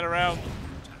him to get around.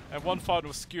 And one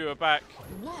final skewer back.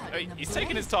 He's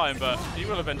taking his time, but he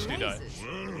will eventually die.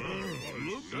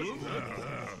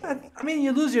 I mean,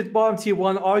 you lose your bottom tier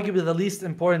 1, arguably the least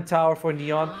important tower for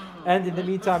Neon. And in the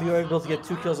meantime, you were able to get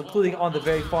 2 kills, including on the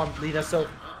very farmed Lina. So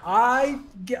I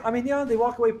mean, Neon, they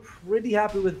walk away pretty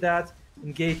happy with that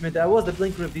engagement. That was the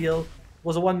Blink reveal.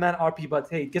 Was a 1-man RP, but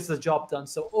hey, it gets the job done.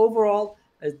 So overall,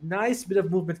 A nice bit of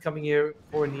movement coming here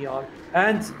for Neon.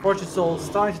 And Fortune Soul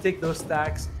starting to take those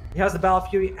stacks. He has the Battle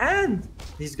Fury and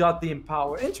he's got the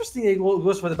Empower. Interesting he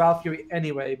goes for the Battle Fury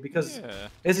anyway because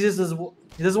he doesn't want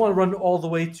to run all the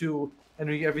way to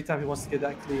Henry every time he wants to get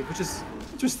that cleave, which is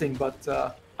interesting, but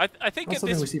I think not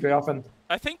something we see very often.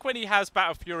 I think when he has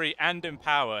Battle Fury and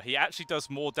Empower, he actually does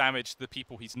more damage to the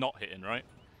people he's not hitting, right?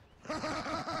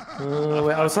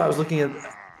 Wait, I was looking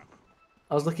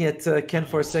at Ken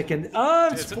for a second.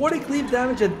 It's 40 cleave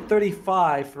damage and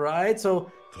 35, right?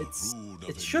 So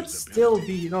it should still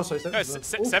be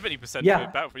 70%.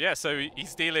 Yeah. Yeah, so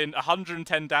he's dealing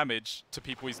 110 damage to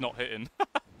people he's not hitting.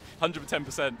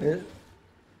 110%.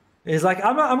 He's like,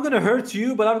 I'm gonna hurt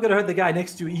you, but I'm gonna hurt the guy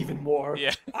next to you even more.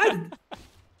 Yeah.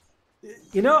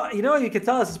 You can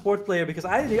tell as a sports player because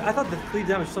I thought the cleave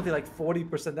damage was something like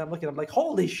 40%. I'm like,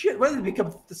 holy shit, when did it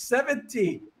become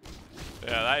 70?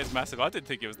 Yeah, that is massive. I didn't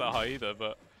think it was that high either,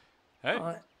 but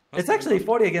hey. It's actually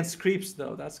 40 against creeps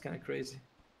though. That's kind of crazy.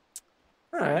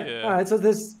 All right, yeah. All right. So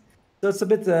it's a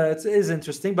bit it is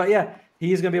interesting, but yeah,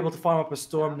 he's gonna be able to farm up a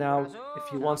storm now if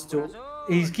he wants to.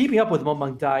 He's keeping up with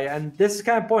Momang Daya, and this is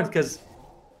kind of important because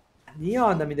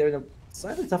Neon, I mean, they're in a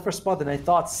slightly tougher spot than I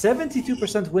thought.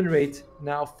 72% win rate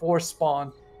now for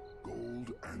Spawn.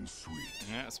 Gold and sweet.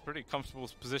 Yeah, it's a pretty comfortable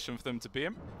position for them to be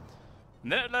in.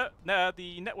 The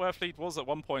net worth lead was at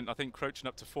one point, I think, crouching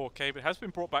up to 4K, but it has been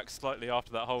brought back slightly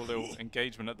after that whole little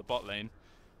engagement at the bot lane.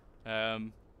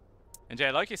 And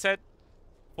yeah, like you said,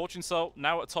 Fortune Soul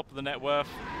now at top of the net worth,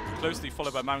 closely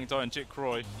followed by Maming Dai and Jit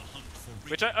Kroy,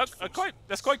 which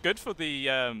that's quite good for the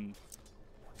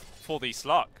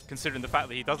Slark, considering the fact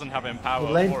that he doesn't have Empower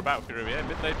or a Battle Fury. Yeah,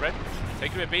 mid lane red,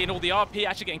 taking a bit, and all the RP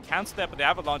actually getting countered there by the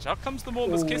Avalanche. Out comes the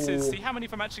Mormons Kisses. See how many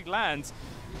of them actually lands.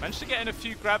 Managed to get in a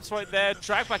few grabs right there.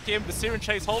 Drag back in with the Siren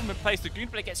Chase holding him in place. The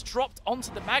Goonblade gets dropped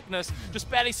onto the Magnus. Just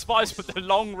barely survives with the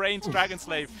long-range Dragon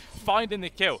Slave finding the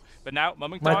kill. But now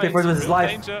Maming Dai is in real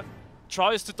danger.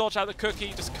 Tries to dodge out the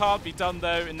cookie, just can't be done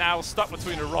though, and now stuck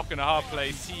between a rock and a hard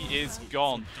place. He is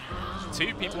gone.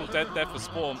 2 people dead there for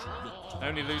Spawn.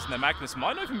 Only losing their Magnus.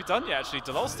 Might not even be done yet actually.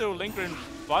 Delal's still lingering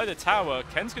by the tower.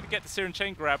 Ken's going to get the Siren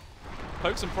Chain grab.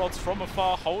 Pokes and prods from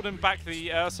afar, holding back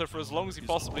the Ursa for as long as he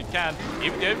possibly can.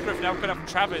 Even the Overgrowth now could have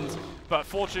Travins, but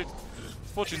Fortune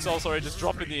Soul, sorry, just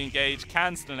dropping the engage,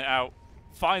 cancelling it out.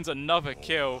 Finds another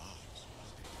kill.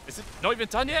 Is it not even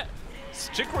done yet?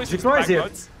 Jikroy's here.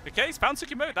 Okay, he's found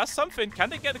Tsukimoto. That's something.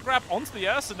 Can they get the grab onto the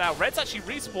Ursa now? Red's actually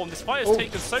respawned. This fight has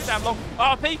taken so damn long.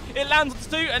 RP, it lands on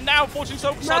 2, and now Fortune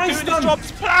Soul start doing his job,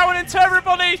 just plowing into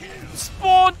everybody.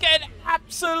 Spawn getting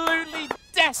absolutely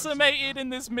decimated in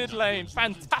this mid lane.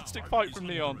 Fantastic fight from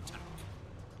Neon.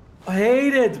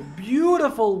 Hate it.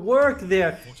 Beautiful work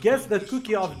there. Gets the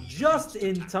cookie off just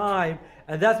in time.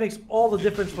 And that makes all the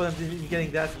difference for them in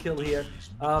getting that kill here.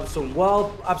 So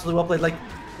absolutely well played. Like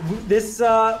this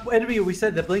interview, we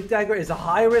said the Blink Dagger is a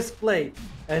high-risk play.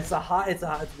 And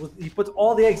he put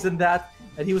all the eggs in that,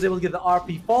 and he was able to get the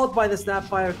RP, followed by the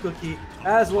Snapfire cookie,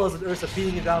 as well as an Ursa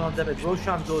beating it down on them, and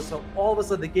Roshan goes. So all of a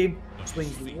sudden, the game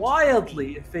swings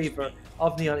wildly in favor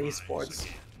of Neon Esports.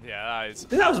 Yeah, that is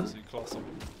absolutely colossal.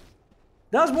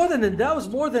 That was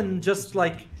more than just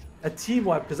like a team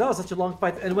wipe, because that was such a long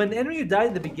fight. And when Enryu died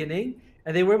in the beginning,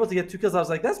 and they were able to get 2 kills, I was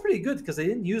like, that's pretty good, because they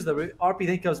didn't use the RP,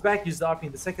 then comes back, use the RP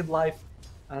in the second life,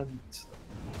 and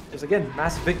there's again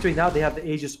massive victory. Now they have the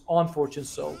Aegis on Fortune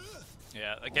Soul.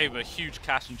 Yeah, they gave a huge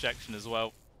cash injection as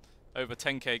well. Over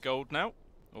 10k gold now,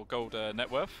 or gold net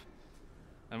worth.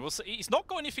 And we'll see. He's not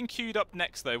got anything queued up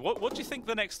next though. What do you think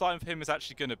the next line for him is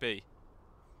actually going to be?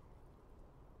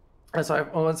 Sorry,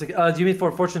 one second. Do you mean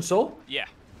for Fortune Soul? Yeah.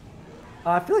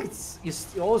 I feel like you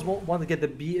always want to get the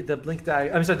Blink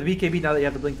Dagger. I'm sorry, the BKB now that you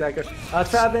have the Blink Dagger.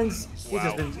 Travins, he's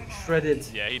just been shredded.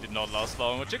 Yeah, he did not last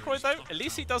long. With Jikroy though, at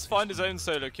least he does find his own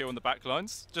solo kill in the back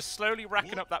lines. Just slowly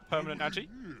racking up that permanent agi.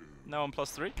 Now on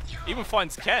 +3. Even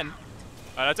finds Ken.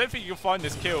 And I don't think you'll find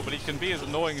this kill, but he can be as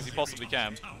annoying as he possibly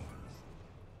can.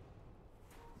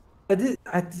 If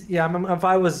I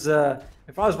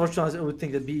was watching, I would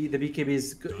think that the BKB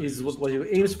is what he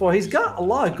aims for. He's got a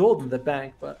lot of gold in the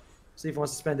bank, but see if he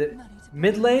wants to spend it.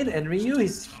 Mid lane, and Ryu,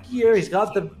 he's here. He's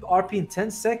got the RP in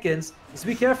 10 seconds. Just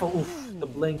be careful. Oof, the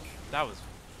blink. That was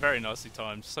very nicely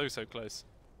timed. So close.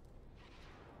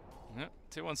 Yeah,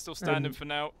 2-1 still standing for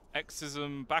now.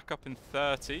 Exism back up in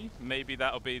 30. Maybe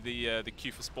that'll be the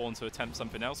cue for Spawn to attempt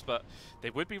something else, but they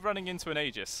would be running into an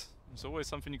Aegis. It's always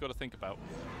something you've got to think about.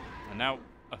 And now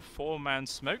a 4-man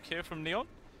smoke here from Neon.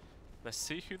 Let's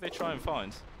see who they try and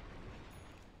find.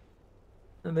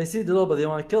 And they see Delal, but they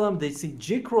want to kill him. They see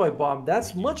Jikroy bomb.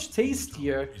 That's much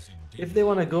tastier if they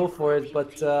want to go for it.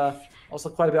 But Also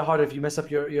quite a bit harder if you mess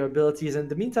up your abilities. In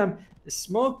the meantime, the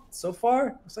smoke so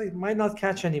far looks like it might not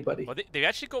catch anybody. Well, they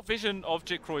actually got vision of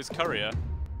Jikroy's courier,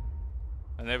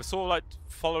 and they were sort of like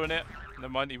following it.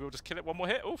 Never mind, he will just kill it one more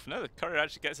hit. Oof, no, the courier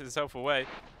actually gets himself away.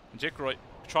 And Jikroy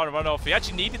trying to run off. He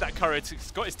actually needed that courier.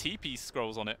 He's got his TP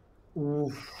scrolls on it.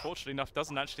 Oof. Fortunately enough,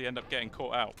 doesn't actually end up getting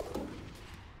caught out.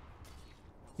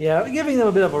 Yeah, giving them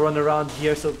a bit of a run around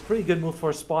here, so pretty good move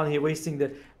for Spawn here,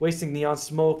 wasting Neon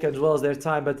smoke as well as their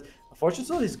time. But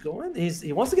unfortunately, he's going.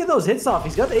 He wants to get those hits off.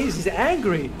 He's got the ace. He's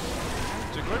angry.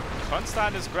 Jikroy can't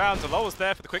stand his ground. Delo was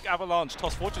there for the quick avalanche.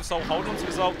 Toss Fortune Soul, hold on to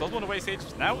his ult. Doesn't want to waste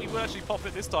hits. Now he will actually pop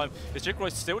it this time. Is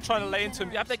Jikroy still trying to lay into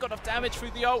him? Have they got enough damage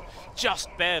through the ult? Just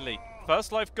barely.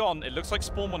 First life gone. It looks like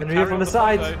Spawn want to carry from on the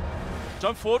side.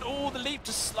 Jump forward. Oh, the leap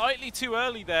just slightly too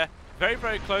early there. Very,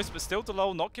 very close, but still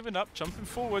Delo not giving up, jumping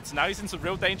forwards. Now he's into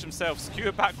real danger himself.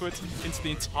 Skewer backwards into the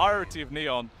entirety of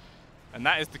Neon. And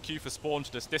that is the cue for Spawn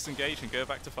to just disengage and go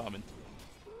back to farming.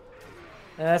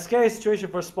 Scary situation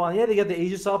for Spawn. Yeah, they get the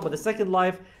Aegis off, but the second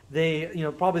life, they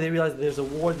probably realize that there's a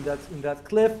ward in that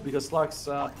cliff because Slark's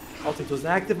ultimate was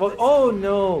inactive. Oh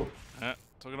no!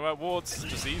 Talking about wards,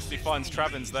 just easily finds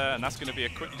Travins there, and that's going to be a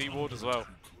quick D-ward as well.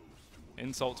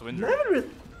 Insult to injury.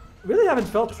 Really haven't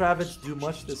felt Travis do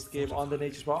much this game on the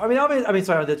Nature's Power. I mean,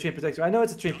 sorry, on the Train Protector. I know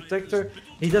it's a Train Protector.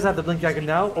 He does have the Blink Dagger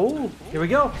now. Oh, here we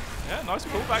go. Yeah, nice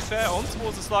pullback there on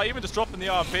towards the slide. Even just dropping the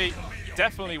RP,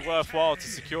 definitely worthwhile to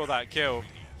secure that kill.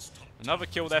 Another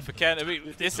kill there for Ken. I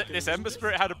mean, this Ember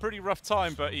Spirit had a pretty rough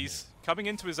time, but he's coming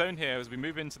into his own here as we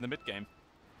move into the mid game.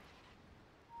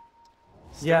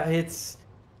 Yeah,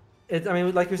 I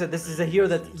mean, like you said, this is a hero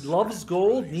that loves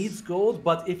gold, needs gold,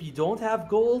 but if you don't have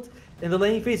gold in the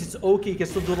laning phase, it's okay. You can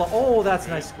still do a lot. Oh, that's a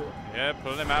nice score. Yeah,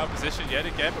 pulling him out of position yet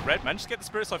again, but Red managed to get the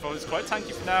Spirit Siphon. It's quite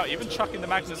tanky for now, even chucking the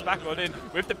Magnus back on in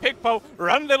with the pig pole.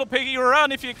 Run, little piggy,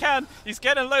 run if you can. He's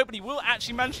getting low, but he will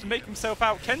actually manage to make himself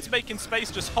out. Ken's making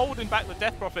space, just holding back the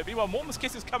Death Prophet. Meanwhile, Mortimer's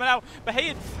Kiss is coming out, but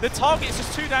hey, the target is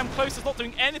just too damn close. It's not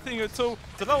doing anything at all.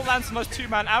 Delo lands a nice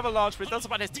two-man avalanche, but it doesn't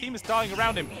matter. His team is dying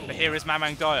around him. But here is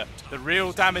Mamang Dyer, the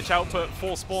real damage output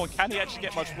for Spawn. Can he actually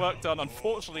get much work done?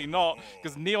 Unfortunately not,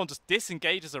 because Neon just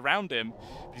disengages around him.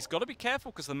 But he's got to be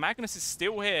careful because the Magnus is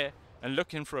still here and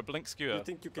looking for a blink skewer. You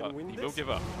think you can win he this? will give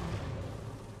up.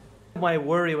 My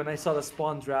worry when I saw the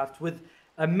Spawn draft with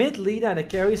a mid Lina and a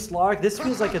carry Slark, this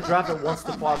feels like a draft that wants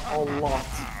to farm a lot.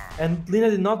 And Lina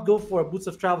did not go for a Boots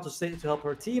of Travel to help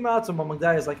her team out, so Mamang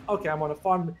Dyer is like, okay, I'm gonna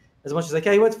farm as much as I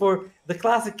can. He went for the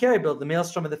classic carry build, the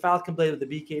Maelstrom and the Falcon Blade with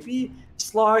the BKB.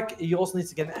 Slark, he also needs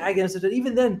to get an Aghanim Scepter.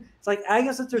 Even then, it's like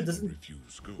Aghanim Scepter doesn't,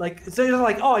 like, so you're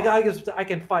like, oh, I got Aghanim Scepter, I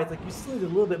can fight. Like, you still need a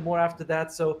little bit more after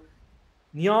that. So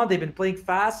Neon, they've been playing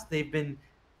fast. They've been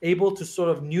able to sort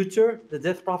of neuter the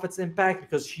Death Prophet's impact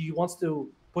because she wants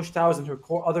to push towers and her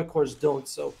other cores don't.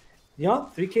 So Neon,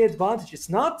 3k advantage. It's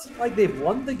not like they've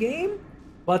won the game,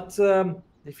 but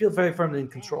they feel very firmly in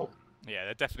control. Yeah,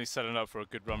 they're definitely setting up for a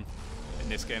good run in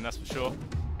this game, that's for sure.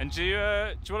 And do you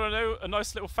want to know a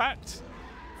nice little fact?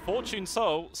 Fortune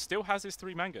Soul still has his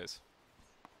 3 mangoes.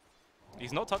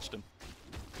 He's not touched them.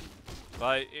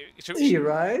 Like,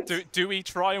 right? Do we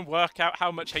try and work out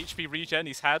how much HP regen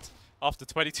he's had after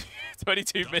 22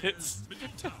 minutes?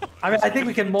 I mean, I think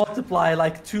we can multiply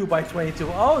like 2 by 22.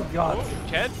 Oh, God. Oh,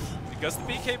 Ken, he gets the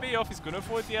BKB off. He's going to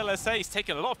avoid the LSA. He's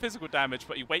taking a lot of physical damage,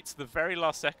 but he waits to the very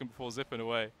last second before zipping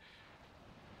away.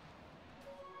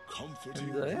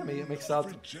 And, yeah, it makes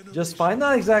out just fine.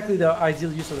 Not exactly the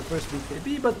ideal use of the first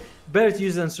BKB, but better to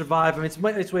use it and survive. I mean,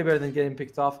 it's way better than getting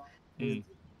picked off.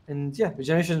 And yeah,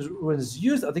 regeneration was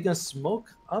used. Are they gonna smoke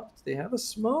up? Do they have a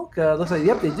smoke? Looks like,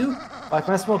 yep, they do.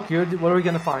 5-man smoke here. What are we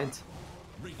gonna find?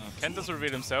 Ken does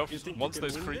reveal himself. Wants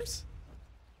those creeps.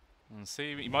 And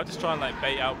see, he might just try and like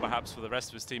bait out perhaps for the rest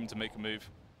of his team to make a move.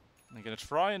 And they're gonna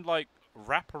try and like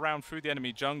wrap around through the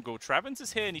enemy jungle. Travins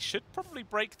is here and he should probably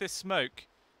break this smoke.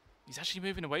 He's actually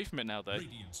moving away from it now though.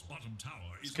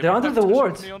 They're under the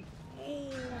wards.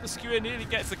 Oh, the skewer nearly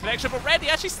gets the connection, but Red, he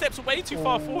actually steps way too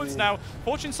far forwards now.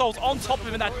 Fortune Soul's on top of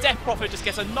him, and that Death Prophet just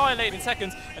gets annihilated in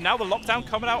seconds. And now the lockdown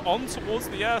coming out on towards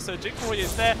the Ursa. Jikroy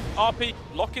is there. RP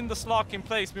locking the Slark in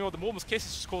place. Meanwhile, the Mortimer's Kiss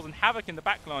is just causing havoc in the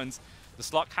backlines. The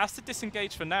Slark has to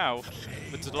disengage for now,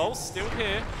 but Delol's still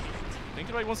here.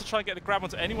 Thinking about he wants to try and get the grab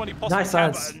onto anyone he possibly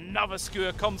can, but another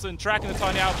skewer comes in, dragging the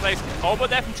tiny out of place. Oh, but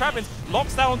there from Travins,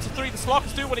 locks down onto 3. The Slark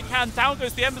is doing what he can. Down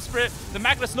goes the Ember Spirit. The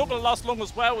Magnus not going to last long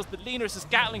as well as the Lina is just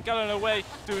Gatling going away,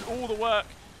 doing all the work.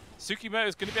 Tsukimoto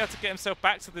is going to be able to get himself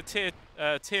back to the tier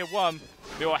 1.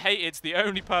 But hey, it's the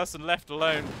only person left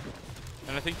alone.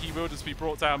 And I think he will just be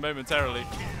brought down momentarily.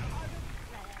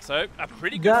 So, a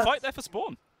pretty good fight there for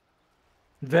Spawn.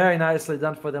 Very nicely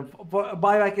done for them.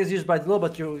 Buyback is used by Delo,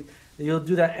 but you'll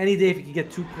do that any day if you can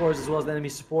get 2 cores as well as the enemy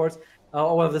support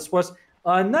or one of the supports.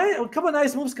 A couple of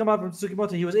nice moves come out from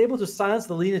Tsukimoto. He was able to silence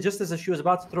the Lina just as she was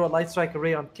about to throw a Light Strike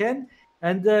array on Ken,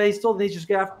 and he stole Nature's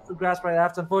Grasp right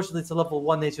after. Unfortunately, it's a level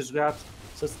 1 Nature's Grasp,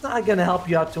 so it's not going to help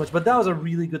you out too much, but that was a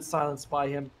really good silence by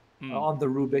him on the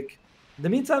Rubik. In the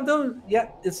meantime, though, yeah,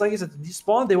 it's like I said,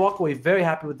 Spawn, they walk away very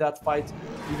happy with that fight,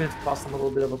 even if it cost them a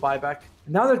little bit of a buyback.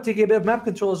 And now they're taking a bit of map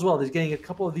control as well. They're getting a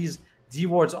couple of these D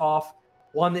wards off.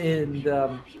 One in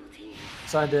the,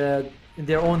 in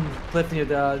their own cliff near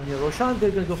Roshan.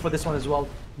 They're going to go for this one as well,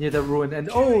 near the ruin. And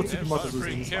oh, Tsukimoto's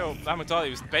losing. Kill. Lamadali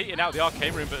was baiting out the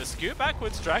arcane room, but a skew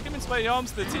backwards, drag him into the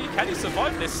arms of the T. Can he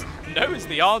survive this? No is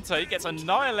the answer. He gets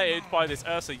annihilated by this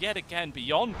Ursa yet again,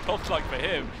 beyond godlike for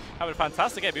him. Having a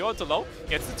fantastic game beyond Delol.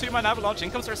 Gets the 2-man avalanche. In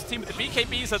comes the rest of the team, but the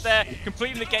BKBs are there,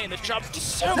 completely negating the jump.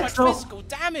 Just so much physical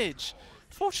damage.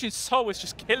 Fortune Soul is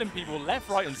just killing people left,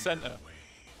 right, and center.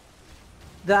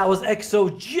 That was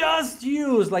EXO just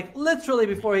used, like literally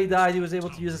before he died, he was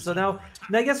able to use it. So now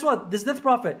guess what? This Death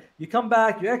Prophet, you come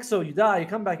back, you EXO, you die, you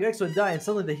come back, you EXO, you die, and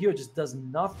suddenly the hero just does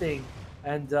nothing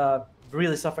and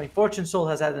really suffering. Fortune Soul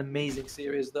has had an amazing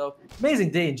series though. Amazing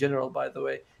day in general, by the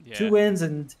way. Yeah. 2 wins,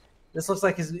 and this looks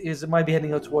like he might be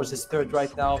heading out towards his 3rd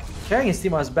right now. Carrying his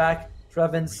team on his back,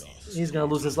 Trevins, he's going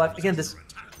to lose his life. Again, this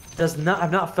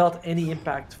I've not felt any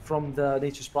impact from the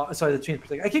Nature's Prophet. Sorry, the Twin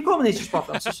Protector. I keep calling him Nature's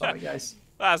Prophet. I'm so sorry, guys.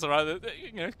 That's alright.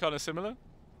 You know, kind of similar.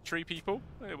 Tree people.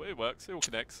 It works. It all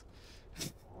connects.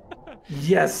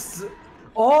 Yes,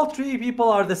 all tree people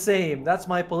are the same. That's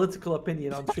my political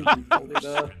opinion on tree people.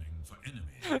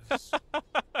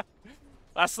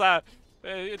 That's that.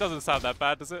 It doesn't sound that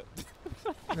bad, does it?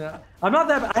 Yeah, I'm not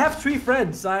that bad. I have 3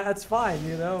 friends. That's fine,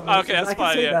 you know. Okay, that's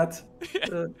fine. Yeah.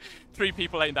 That. 3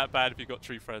 people ain't that bad if you've got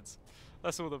 3 friends.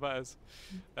 That's all that matters.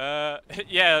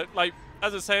 Yeah, like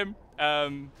as I was saying,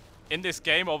 in this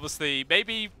game, obviously,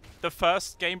 maybe the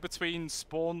first game between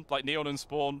Spawn, like Neon and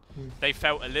Spawn, they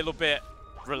felt a little bit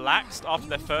relaxed after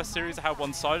their first series of how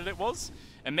one-sided it was.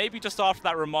 And maybe just after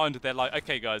that reminder, they're like,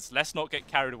 okay, guys, let's not get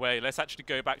carried away. Let's actually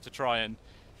go back to trying.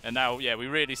 And now, yeah, we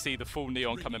really see the full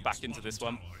Neon coming back into this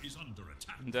one.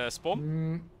 And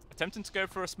Spawn, attempting to go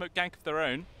for a smoke gank of their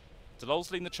own.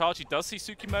 Delol's leading the charge. He does see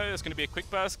Tsukimoto. There's going to be a quick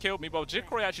burst kill. Meanwhile,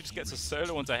 Jikori actually just gets a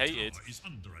solo onto Hated.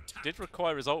 Did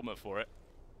require his ultimate for it.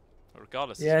 But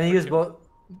regardless. Yeah, and he used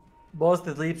both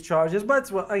the leap charges, but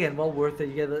it's, again, well worth it.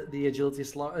 You get the agility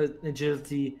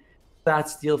stat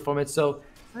steal from it, so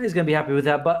he's going to be happy with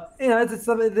that. But, you know, it's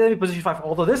the position 5,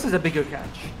 although this is a bigger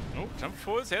catch. Oh, jump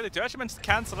forwards here. They do actually manage to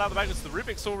cancel out the magnets. The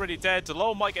Rubik's already dead.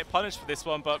 Delol might get punished for this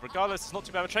one, but regardless, it's not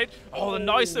too bad of a trade. Oh, the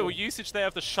nice little usage there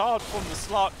of the shard from the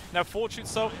Slark. Now, Fortune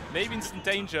Soul maybe in some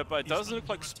danger, but it doesn't look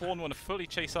like Spawn want to fully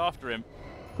chase after him.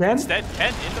 Instead,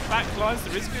 Ken in the back lines.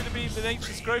 There is going to be the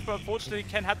Nature's Growth, but unfortunately,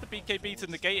 Ken had the BKB to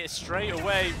negate it straight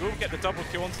away. Will get the double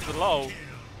kill onto the Delol.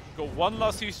 Got one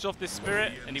last usage of this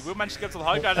spirit, and he will manage to go to the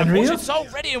high ground. And Fortune Soul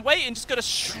ready and waiting, just going to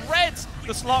shred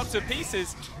the Slark to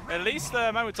pieces. At least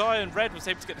Mamutai and Red was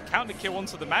able to get the counter kill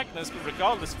onto the Magnus, but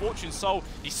regardless, Fortune Soul,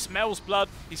 he smells blood.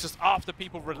 He's just after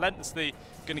people relentlessly.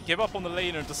 Going to give up on the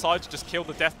leaner and decide to just kill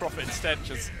the Death Prophet instead,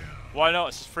 because why not?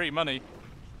 It's just free money.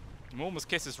 Almost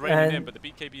kisses raining in, but the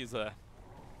BKB is there.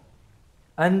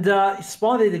 And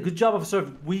Spawn did a good job of sort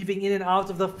of weaving in and out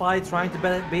of the fight, trying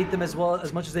to bait them as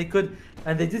much as they could.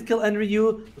 And they did kill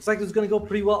Enryu. Looks like it was going to go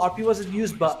pretty well. RP wasn't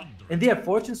used, but in the end,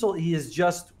 Fortune Soul, he is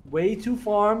just way too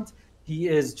farmed. He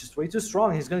is just way too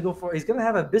strong. He's going to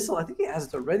have Abyssal. I think he has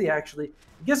it already, actually.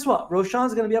 Guess what?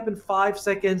 Roshan's going to be up in 5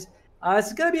 seconds.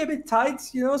 It's going to be a bit tight,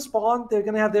 you know. Spawn, they're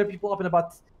going to have their people up in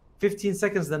about 15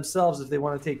 seconds themselves if they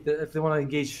want to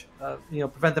engage, you know,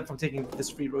 prevent them from taking this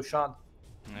free Roshan.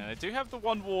 Yeah, they do have the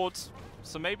 1 ward,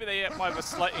 so maybe they might have a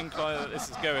slight incline that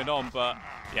this is going on, but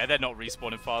yeah, they're not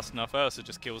respawning fast enough. Ursa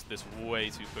just kills this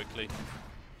way too quickly.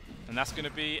 And that's going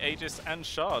to be Aegis and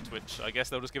Shard, which I guess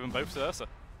they'll just give them both to Ursa.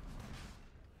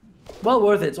 Well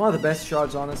worth it. It's one of the best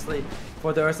shards, honestly,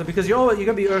 for the Ursa, because you're going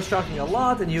to be Earth shocking a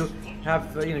lot, and you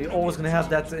have, you know, you're always going to have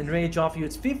that enrage off you.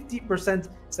 It's 50%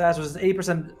 stats versus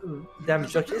 80%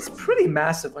 damage reduction. It's pretty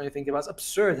massive when you think about it. It's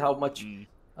absurd how much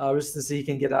resistance he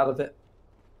can get out of it.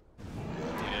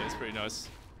 Yeah, it's pretty nice.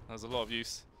 There's a lot of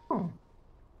use. Oh.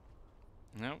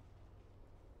 No.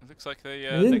 It looks like the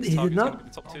next target is going to be the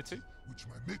top tier 2.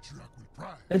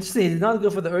 Interesting, he did not go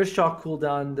for the Earth Shock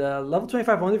cooldown. Level 25,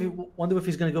 I wonder if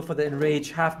he's going to go for the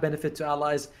Enrage, half benefit to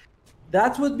allies.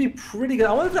 That would be pretty good.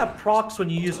 I wonder if that procs when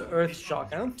you use Earth Shock.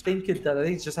 I don't think it does. I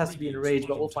think it just has to be Enrage,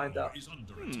 but we'll find out.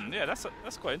 Yeah,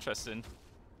 that's quite interesting.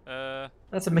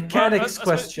 That's a mechanics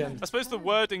question. I suppose the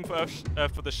wording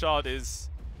for the shard is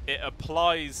it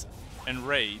applies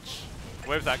Enrage.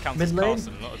 Whether that counts as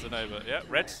casting or not, I don't know. But yeah,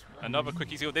 red, another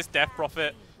quick easy. This Death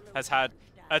Prophet has had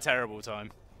a terrible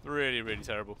time. Really, really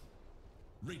terrible.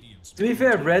 To be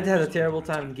fair, red had a terrible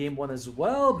time in game 1 as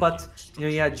well, but you know,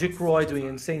 you had Jikroy doing an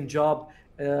insane job.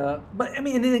 But I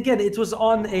mean, and then again, it was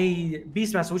on a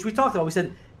Beastmaster, which we talked about. We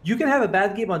said you can have a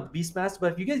bad game on Beastmaster,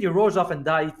 but if you get your roars off and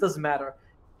die, it doesn't matter.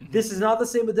 This is not the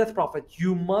same with Death Prophet.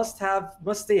 You must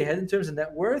stay ahead in terms of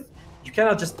net worth. You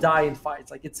cannot just die in fights.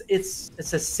 Like it's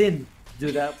a sin to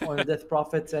do that on Death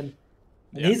Prophet, and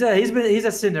he's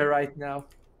a sinner right now.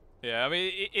 Yeah, I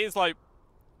mean, it is like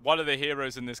one of the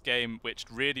heroes in this game which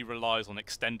really relies on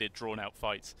extended, drawn-out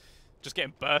fights. Just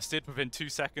getting bursted within 2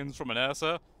 seconds from an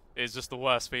Ursa is just the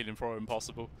worst feeling for him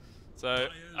possible. So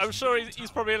I'm sure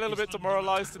he's probably a little bit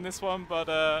demoralized in this one, but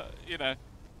you know,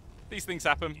 these things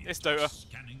happen. It's Dota.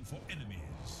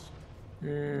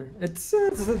 It's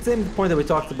the same point that we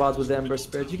talked about with the Ember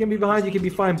Spirit. You can be behind, you can be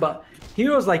fine, but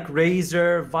heroes like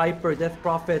Razor, Viper, Death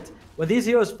Prophet, when these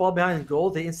heroes fall behind in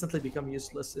gold, they instantly become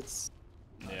useless. It's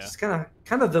kind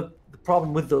of the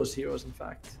problem with those heroes, in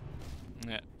fact.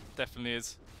 Yeah, definitely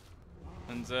is.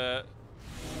 And there's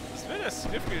been a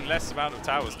significantly less amount of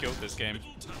towers killed this game.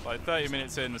 Like 30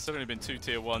 minutes in, there's only been 2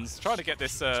 tier 1s. Trying to get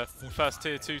this first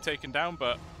tier 2 taken down,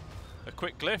 but a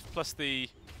quick glyph plus the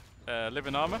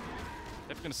living armor.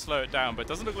 They're going to slow it down, but it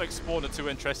doesn't look like Spawn are too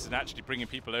interested in actually bringing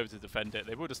people over to defend it.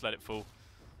 They will just let it fall.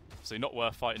 So not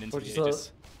worth fighting into the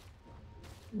Aegis.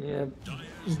 Yeah,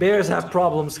 bears have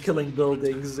problems killing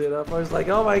buildings, you know. I was like,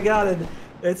 oh my god, and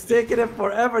it's taking it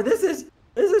forever. This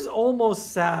is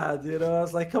almost sad, you know. I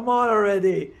was like, come on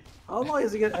already. How long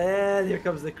is it gonna? And here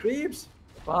comes the creeps.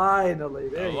 Finally,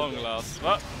 there you go. Long last.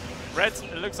 Well, red,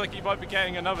 it looks like he might be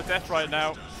getting another death right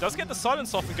now. Does get the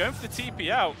silence off and going for the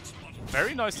TP out.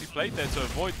 Very nicely played there to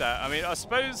avoid that. I mean, I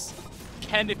suppose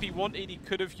Ken, if he wanted, he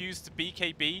could have used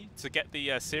BKB to get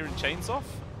the Searing Chains off.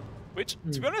 Which,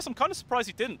 to be honest, I'm kind of surprised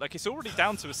he didn't. Like, it's already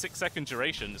down to a 6-second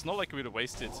duration. It's not like he would have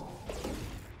wasted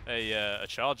a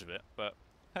charge of it. But,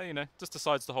 hey, you know, just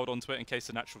decides to hold on to it in case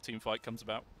a natural team fight comes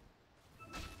about.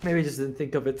 Maybe he just didn't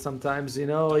think of it sometimes, you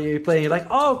know. You're playing, you're like,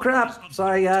 oh crap,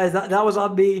 sorry guys, that was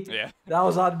on me. Yeah. That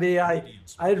was on me. I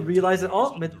didn't realize it.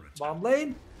 Oh, mid bomb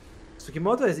lane.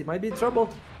 Tsukimoto, he might be in trouble.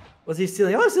 Was he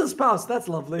stealing? Oh, he steals Pounce. That's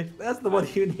lovely. That's the one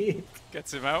you need.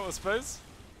 Gets him out, I suppose.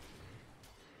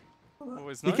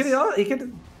 Always nice.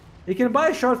 He can buy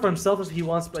a shard for himself if he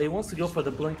wants, but he wants to go for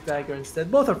the Blink Dagger instead.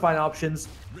 Both are fine options.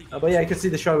 But yeah, I can see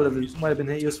the shard might have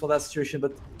been useful in that situation,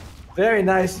 but very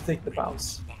nice to take the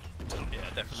bounce. Yeah,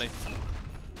 definitely.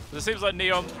 So it seems like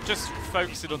Neon just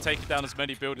focusing on taking down as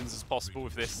many buildings as possible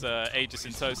with this Aegis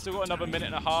in tow. Still got another minute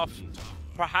and a half.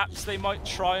 Perhaps they might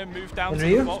try and move down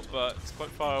to the bot, but it's quite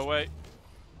far away.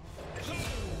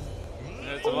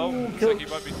 Looks like he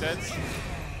might be dead.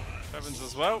 Evans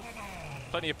as well.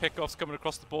 Plenty of pickoffs coming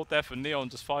across the board there for Neon,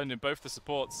 just finding both the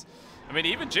supports. I mean,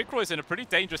 even Jikroy's in a pretty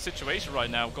dangerous situation right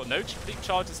now. Got no big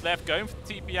charges left, going for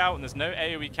the TP out, and there's no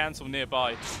AoE cancel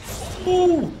nearby.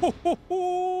 Ooh!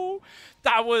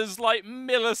 That was like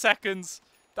milliseconds.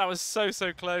 That was so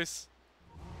close.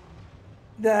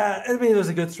 Yeah, I mean, it was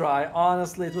a good try.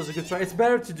 Honestly, it was a good try. It's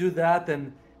better to do that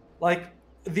than, like,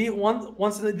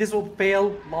 once this will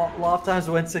fail a lot of times.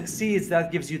 When it succeeds,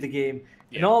 that gives you the game.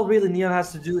 Yeah. And all really Neon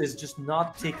has to do is just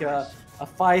not take a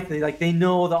fight. They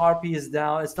know the RP is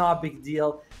down. It's not a big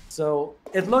deal. So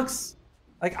it looks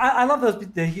like I love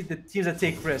the teams that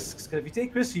take risks. Because if you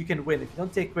take risks, you can win. If you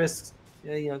don't take risks,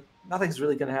 you know, nothing's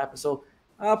really gonna happen. So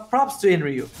props to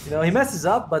Inryu. You know, he messes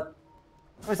up, but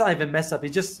it's not even mess up. He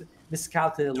just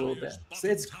miscalculated a little bit. So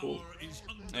it's cool.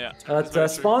 Yeah. But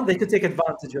Spawn, they could take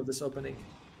advantage of this opening.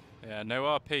 Yeah, no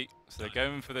RP. So they're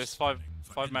going for this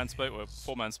five-man smoke, or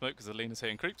 4-man smoke, because Alina's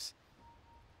hitting creeps.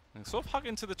 And sort of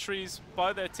hugging to the trees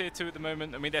by their tier 2 at the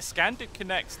moment. I mean, their Scandic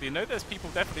connects. They know there's people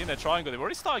definitely in their triangle. They've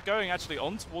already started going actually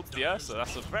on towards the Ursa.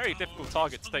 That's a very difficult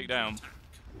target to take down.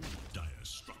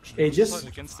 Aegis?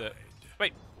 Against it.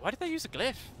 Wait, why did they use a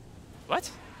glyph? What?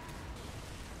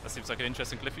 That seems like an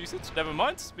interesting glyph usage. Never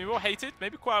mind. Be more hated.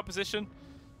 Maybe quite out of position.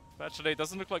 But actually, it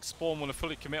doesn't look like Spawn want to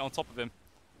fully commit on top of him.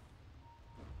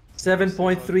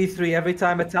 7.33 every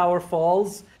time a tower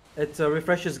falls, it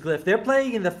refreshes glyph. They're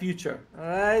playing in the future, all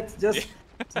right? Just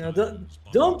you know,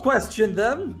 don't question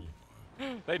them.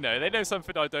 They know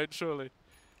something I don't. Surely,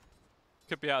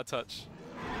 could be out of touch.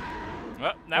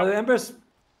 Well, now the Embers.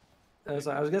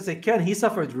 Sorry, I was gonna say Ken. He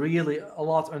suffered really a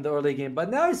lot in the early game,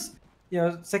 but now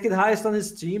second highest on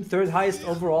his team, third highest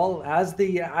overall, has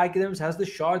the Aghanim's, has the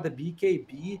Shard, the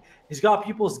BKB. He's got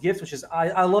People's Gift, which is,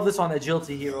 I love this on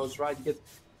agility heroes, right? You get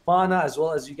mana as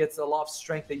well as you get a lot of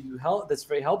strength that's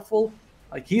very helpful.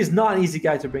 Like, he's not an easy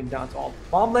guy to bring down at all.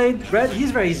 Bomb lane, Red,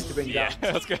 he's very easy to bring down.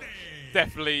 That's good.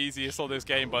 Definitely easiest on this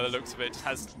game by the looks of it. Just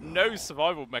has no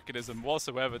survival mechanism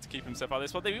whatsoever to keep himself out of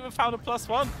this one. They've even found a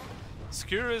 +1.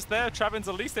 Skura's there. Travin's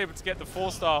at least able to get the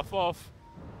 4-star off.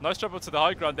 Nice trouble to the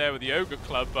high ground there with the Ogre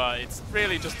Club, but it's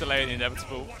really just delaying the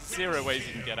inevitable. 0 ways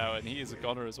he can get out, and he is a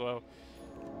goner as well.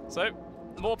 So,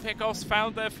 more pickoffs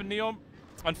found there for Neon.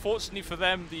 Unfortunately for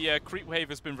them, the creep wave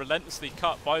has been relentlessly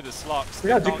cut by the Slugs.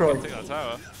 Yeah, Can't get to that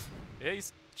tower. Yeah,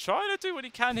 he's trying to do what he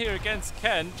can here against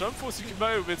Ken. Jump forcing him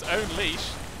over with his own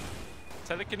leash.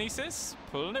 Telekinesis,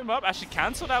 pulling him up. Actually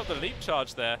cancelled out the leap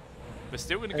charge there. We're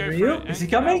still going to go for it. Is he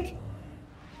coming?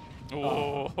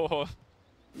 Oh,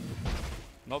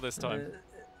 not this time.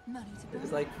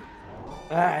 It's like,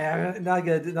 I'm not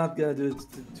gonna do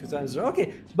it 2 times.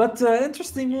 Okay, but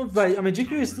interesting move by. I mean,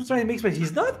 Jikru is still trying to make space.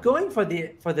 He's not going for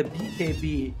the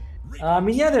BKB. I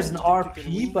mean, yeah, there's an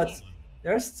RP, but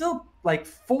there's still like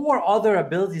 4 other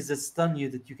abilities that stun you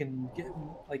that you can get,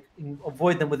 like,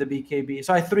 avoid them with the BKB.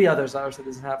 Sorry, 3 others. Ours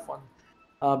doesn't have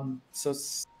one. So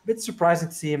it's a bit surprising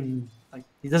to see him, like,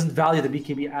 he doesn't value the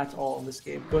BKB at all in this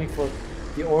game, going for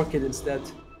the Orchid instead.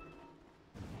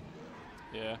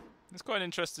 Yeah, it's quite an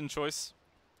interesting choice.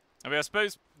 I mean, I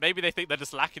suppose maybe they think they're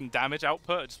just lacking damage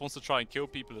output. Just wants to try and kill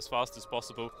people as fast as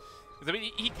possible. I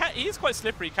mean, he is quite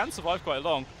slippery. He can survive quite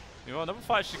long. You know, another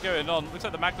fight actually going on. Looks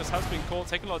like the Magnus has been caught,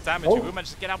 taking a lot of damage. He will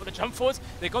manage to get out with the jump forwards.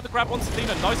 They got the grab on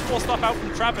Selena. Nice 4-star out from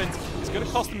Travins. It's going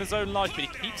to cost him his own life, but he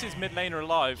keeps his mid laner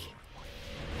alive.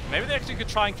 Maybe they actually could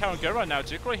try and counter go right now.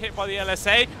 Jikroy hit by the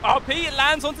LSA. RP, it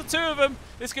lands onto 2 of them.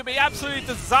 This could be absolutely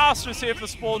disastrous here for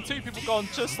Spawn. 2 people gone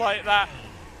just like that.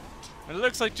 And it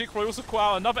looks like Jikroy also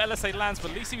caught out. Another LSA lands,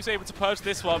 but at least he was able to purge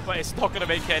this one, but it's not going to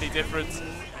make any difference.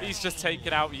 He's just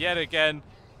taken out yet again.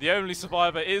 The only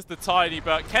survivor is the Tiny,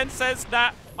 but Ken says,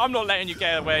 nah, I'm not letting you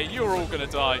get away. You're all going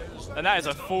to die. And that is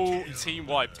a full team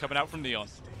wipe coming out from Neon.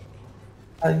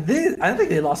 And I don't think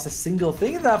they lost a single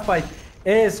thing in that fight.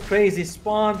 It is crazy.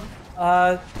 Spawn,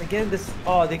 again, they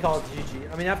call it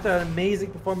GG. I mean, after an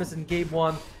amazing performance in game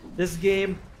 1, this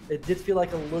game, it did feel like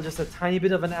just a tiny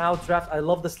bit of an outdraft. I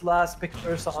love this last pick,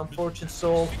 Ursa, Unfortunate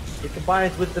Soul. They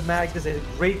combined with the Magnus. They had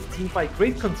a great team fight,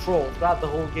 great control throughout the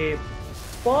whole game.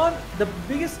 Spawn, the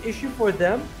biggest issue for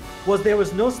them was there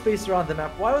was no space around the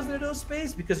map. Why was there no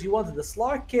space? Because you wanted the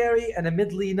Slark carry and a mid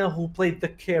laner who played the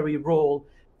carry role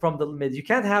from the mid. You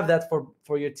can't have that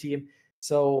for your team.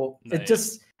 So and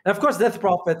of course, Death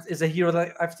Prophet is a hero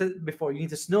that I've said before. You need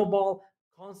to snowball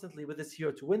constantly with this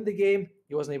hero to win the game.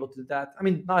 He wasn't able to do that. I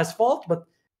mean, not his fault, but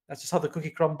that's just how the cookie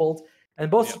crumbled.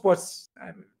 And both supports,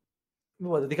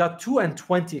 they got 2 and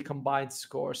 20 combined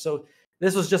score. So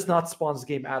this was just not Spawn's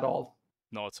game at all.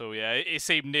 Not at all, yeah. It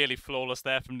seemed nearly flawless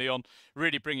there from Neon,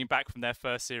 really bringing back from their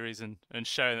first series and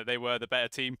showing that they were the better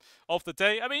team of the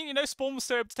day. I mean, you know, Spawn was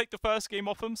still able to take the first game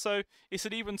off them, so it's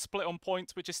an even split on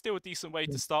points, which is still a decent way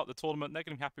to start the tournament. They're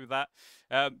going to be happy with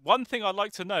that. One thing I'd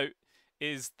like to note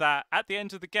is that at the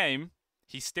end of the game,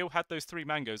 he still had those 3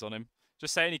 mangoes on him.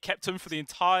 Just saying, he kept them for the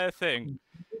entire thing.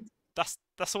 That's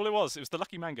all it was. It was the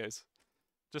lucky mangoes.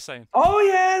 Just saying. Oh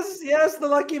yes, the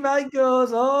lucky mangoes.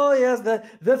 Oh yes,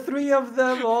 the 3 of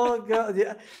them. Oh god.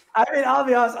 Yeah. I mean, I'll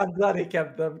be honest, I'm glad he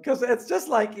kept them because it's just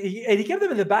like he kept them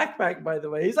in the backpack. By the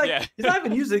way, he's like he's not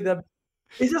even using them.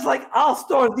 He's just like, I'll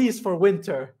store these for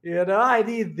winter. You know, I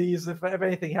need these if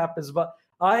anything happens. But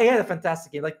he had a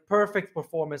fantastic game, like perfect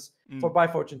performance for By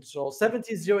Fortune Soul.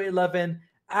 17-0-11,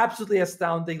 absolutely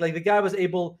astounding. Like the guy was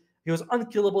able. He was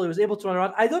unkillable. He was able to run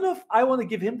around. I don't know if I want to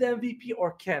give him the MVP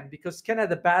or Ken, because Ken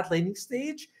had a bad laning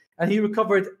stage and he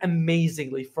recovered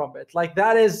amazingly from it. Like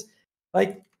that is,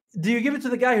 like, do you give it to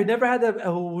the guy who never had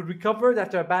who recovered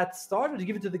after a bad start, or do you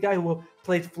give it to the guy who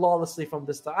played flawlessly from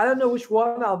the start? I don't know which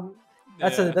one.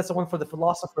 That's a one for the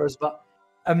philosophers, but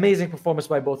amazing performance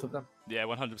by both of them. Yeah,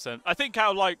 100%. I think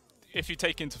how, like, if you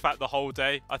take into fact the whole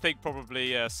day, I think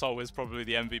probably Sol is probably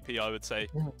the MVP, I would say,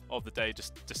 of the day.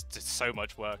 Just so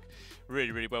much work.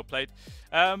 Really, really well played.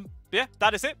 Yeah,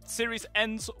 that is it. Series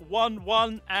ends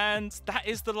 1-1, and that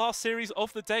is the last series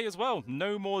of the day as well.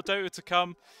 No more Dota to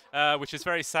come, which is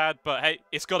very sad, but hey,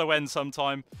 it's got to end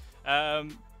sometime.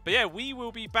 But yeah, we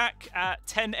will be back at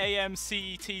 10 AM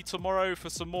CET tomorrow for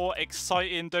some more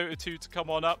exciting Dota 2 to come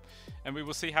on up, and we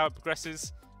will see how it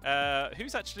progresses.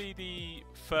 Who's actually the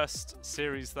first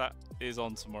series that is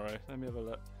on tomorrow? Let me have a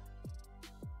look.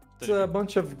 It's a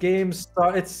bunch of games.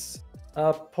 It's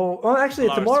Well, actually,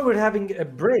 tomorrow we're having a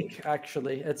break.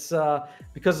 Actually, it's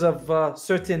because of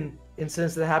certain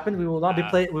incidents that happened. We will not be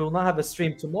playing. We will not have a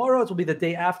stream tomorrow. It will be the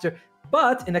day after.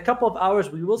 But in a couple of hours,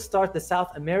 we will start the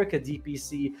South America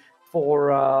DPC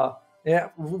for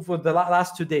the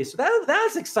last 2 days. So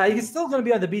that's exciting. It's still going to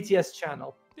be on the BTS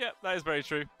channel. Yeah, that is very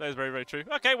true. That is very, very true.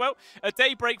 Okay, well, a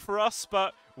day break for us,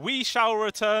 but we shall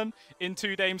return in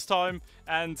 2 days' time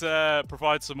and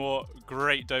provide some more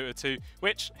great Dota 2,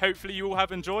 which hopefully you all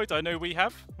have enjoyed. I know we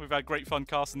have. We've had great fun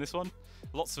casting this one.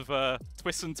 Lots of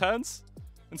twists and turns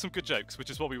and some good jokes,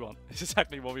 which is what we want. It's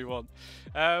exactly what we want.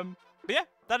 But yeah,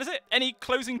 that is it. Any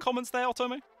closing comments there,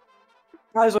 Otomo?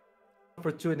 Guys,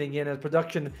 for tuning in and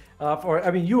production you were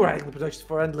handling the production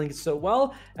for handling it so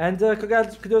well, and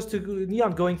kudos to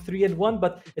Neon going 3-1,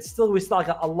 but we still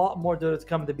got a lot more to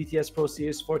come in the BTS Pro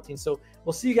Series 14, so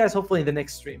we'll see you guys hopefully in the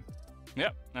next stream.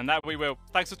 Yep, and that we will.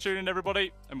 Thanks for tuning in,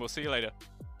 everybody, and we'll see you later.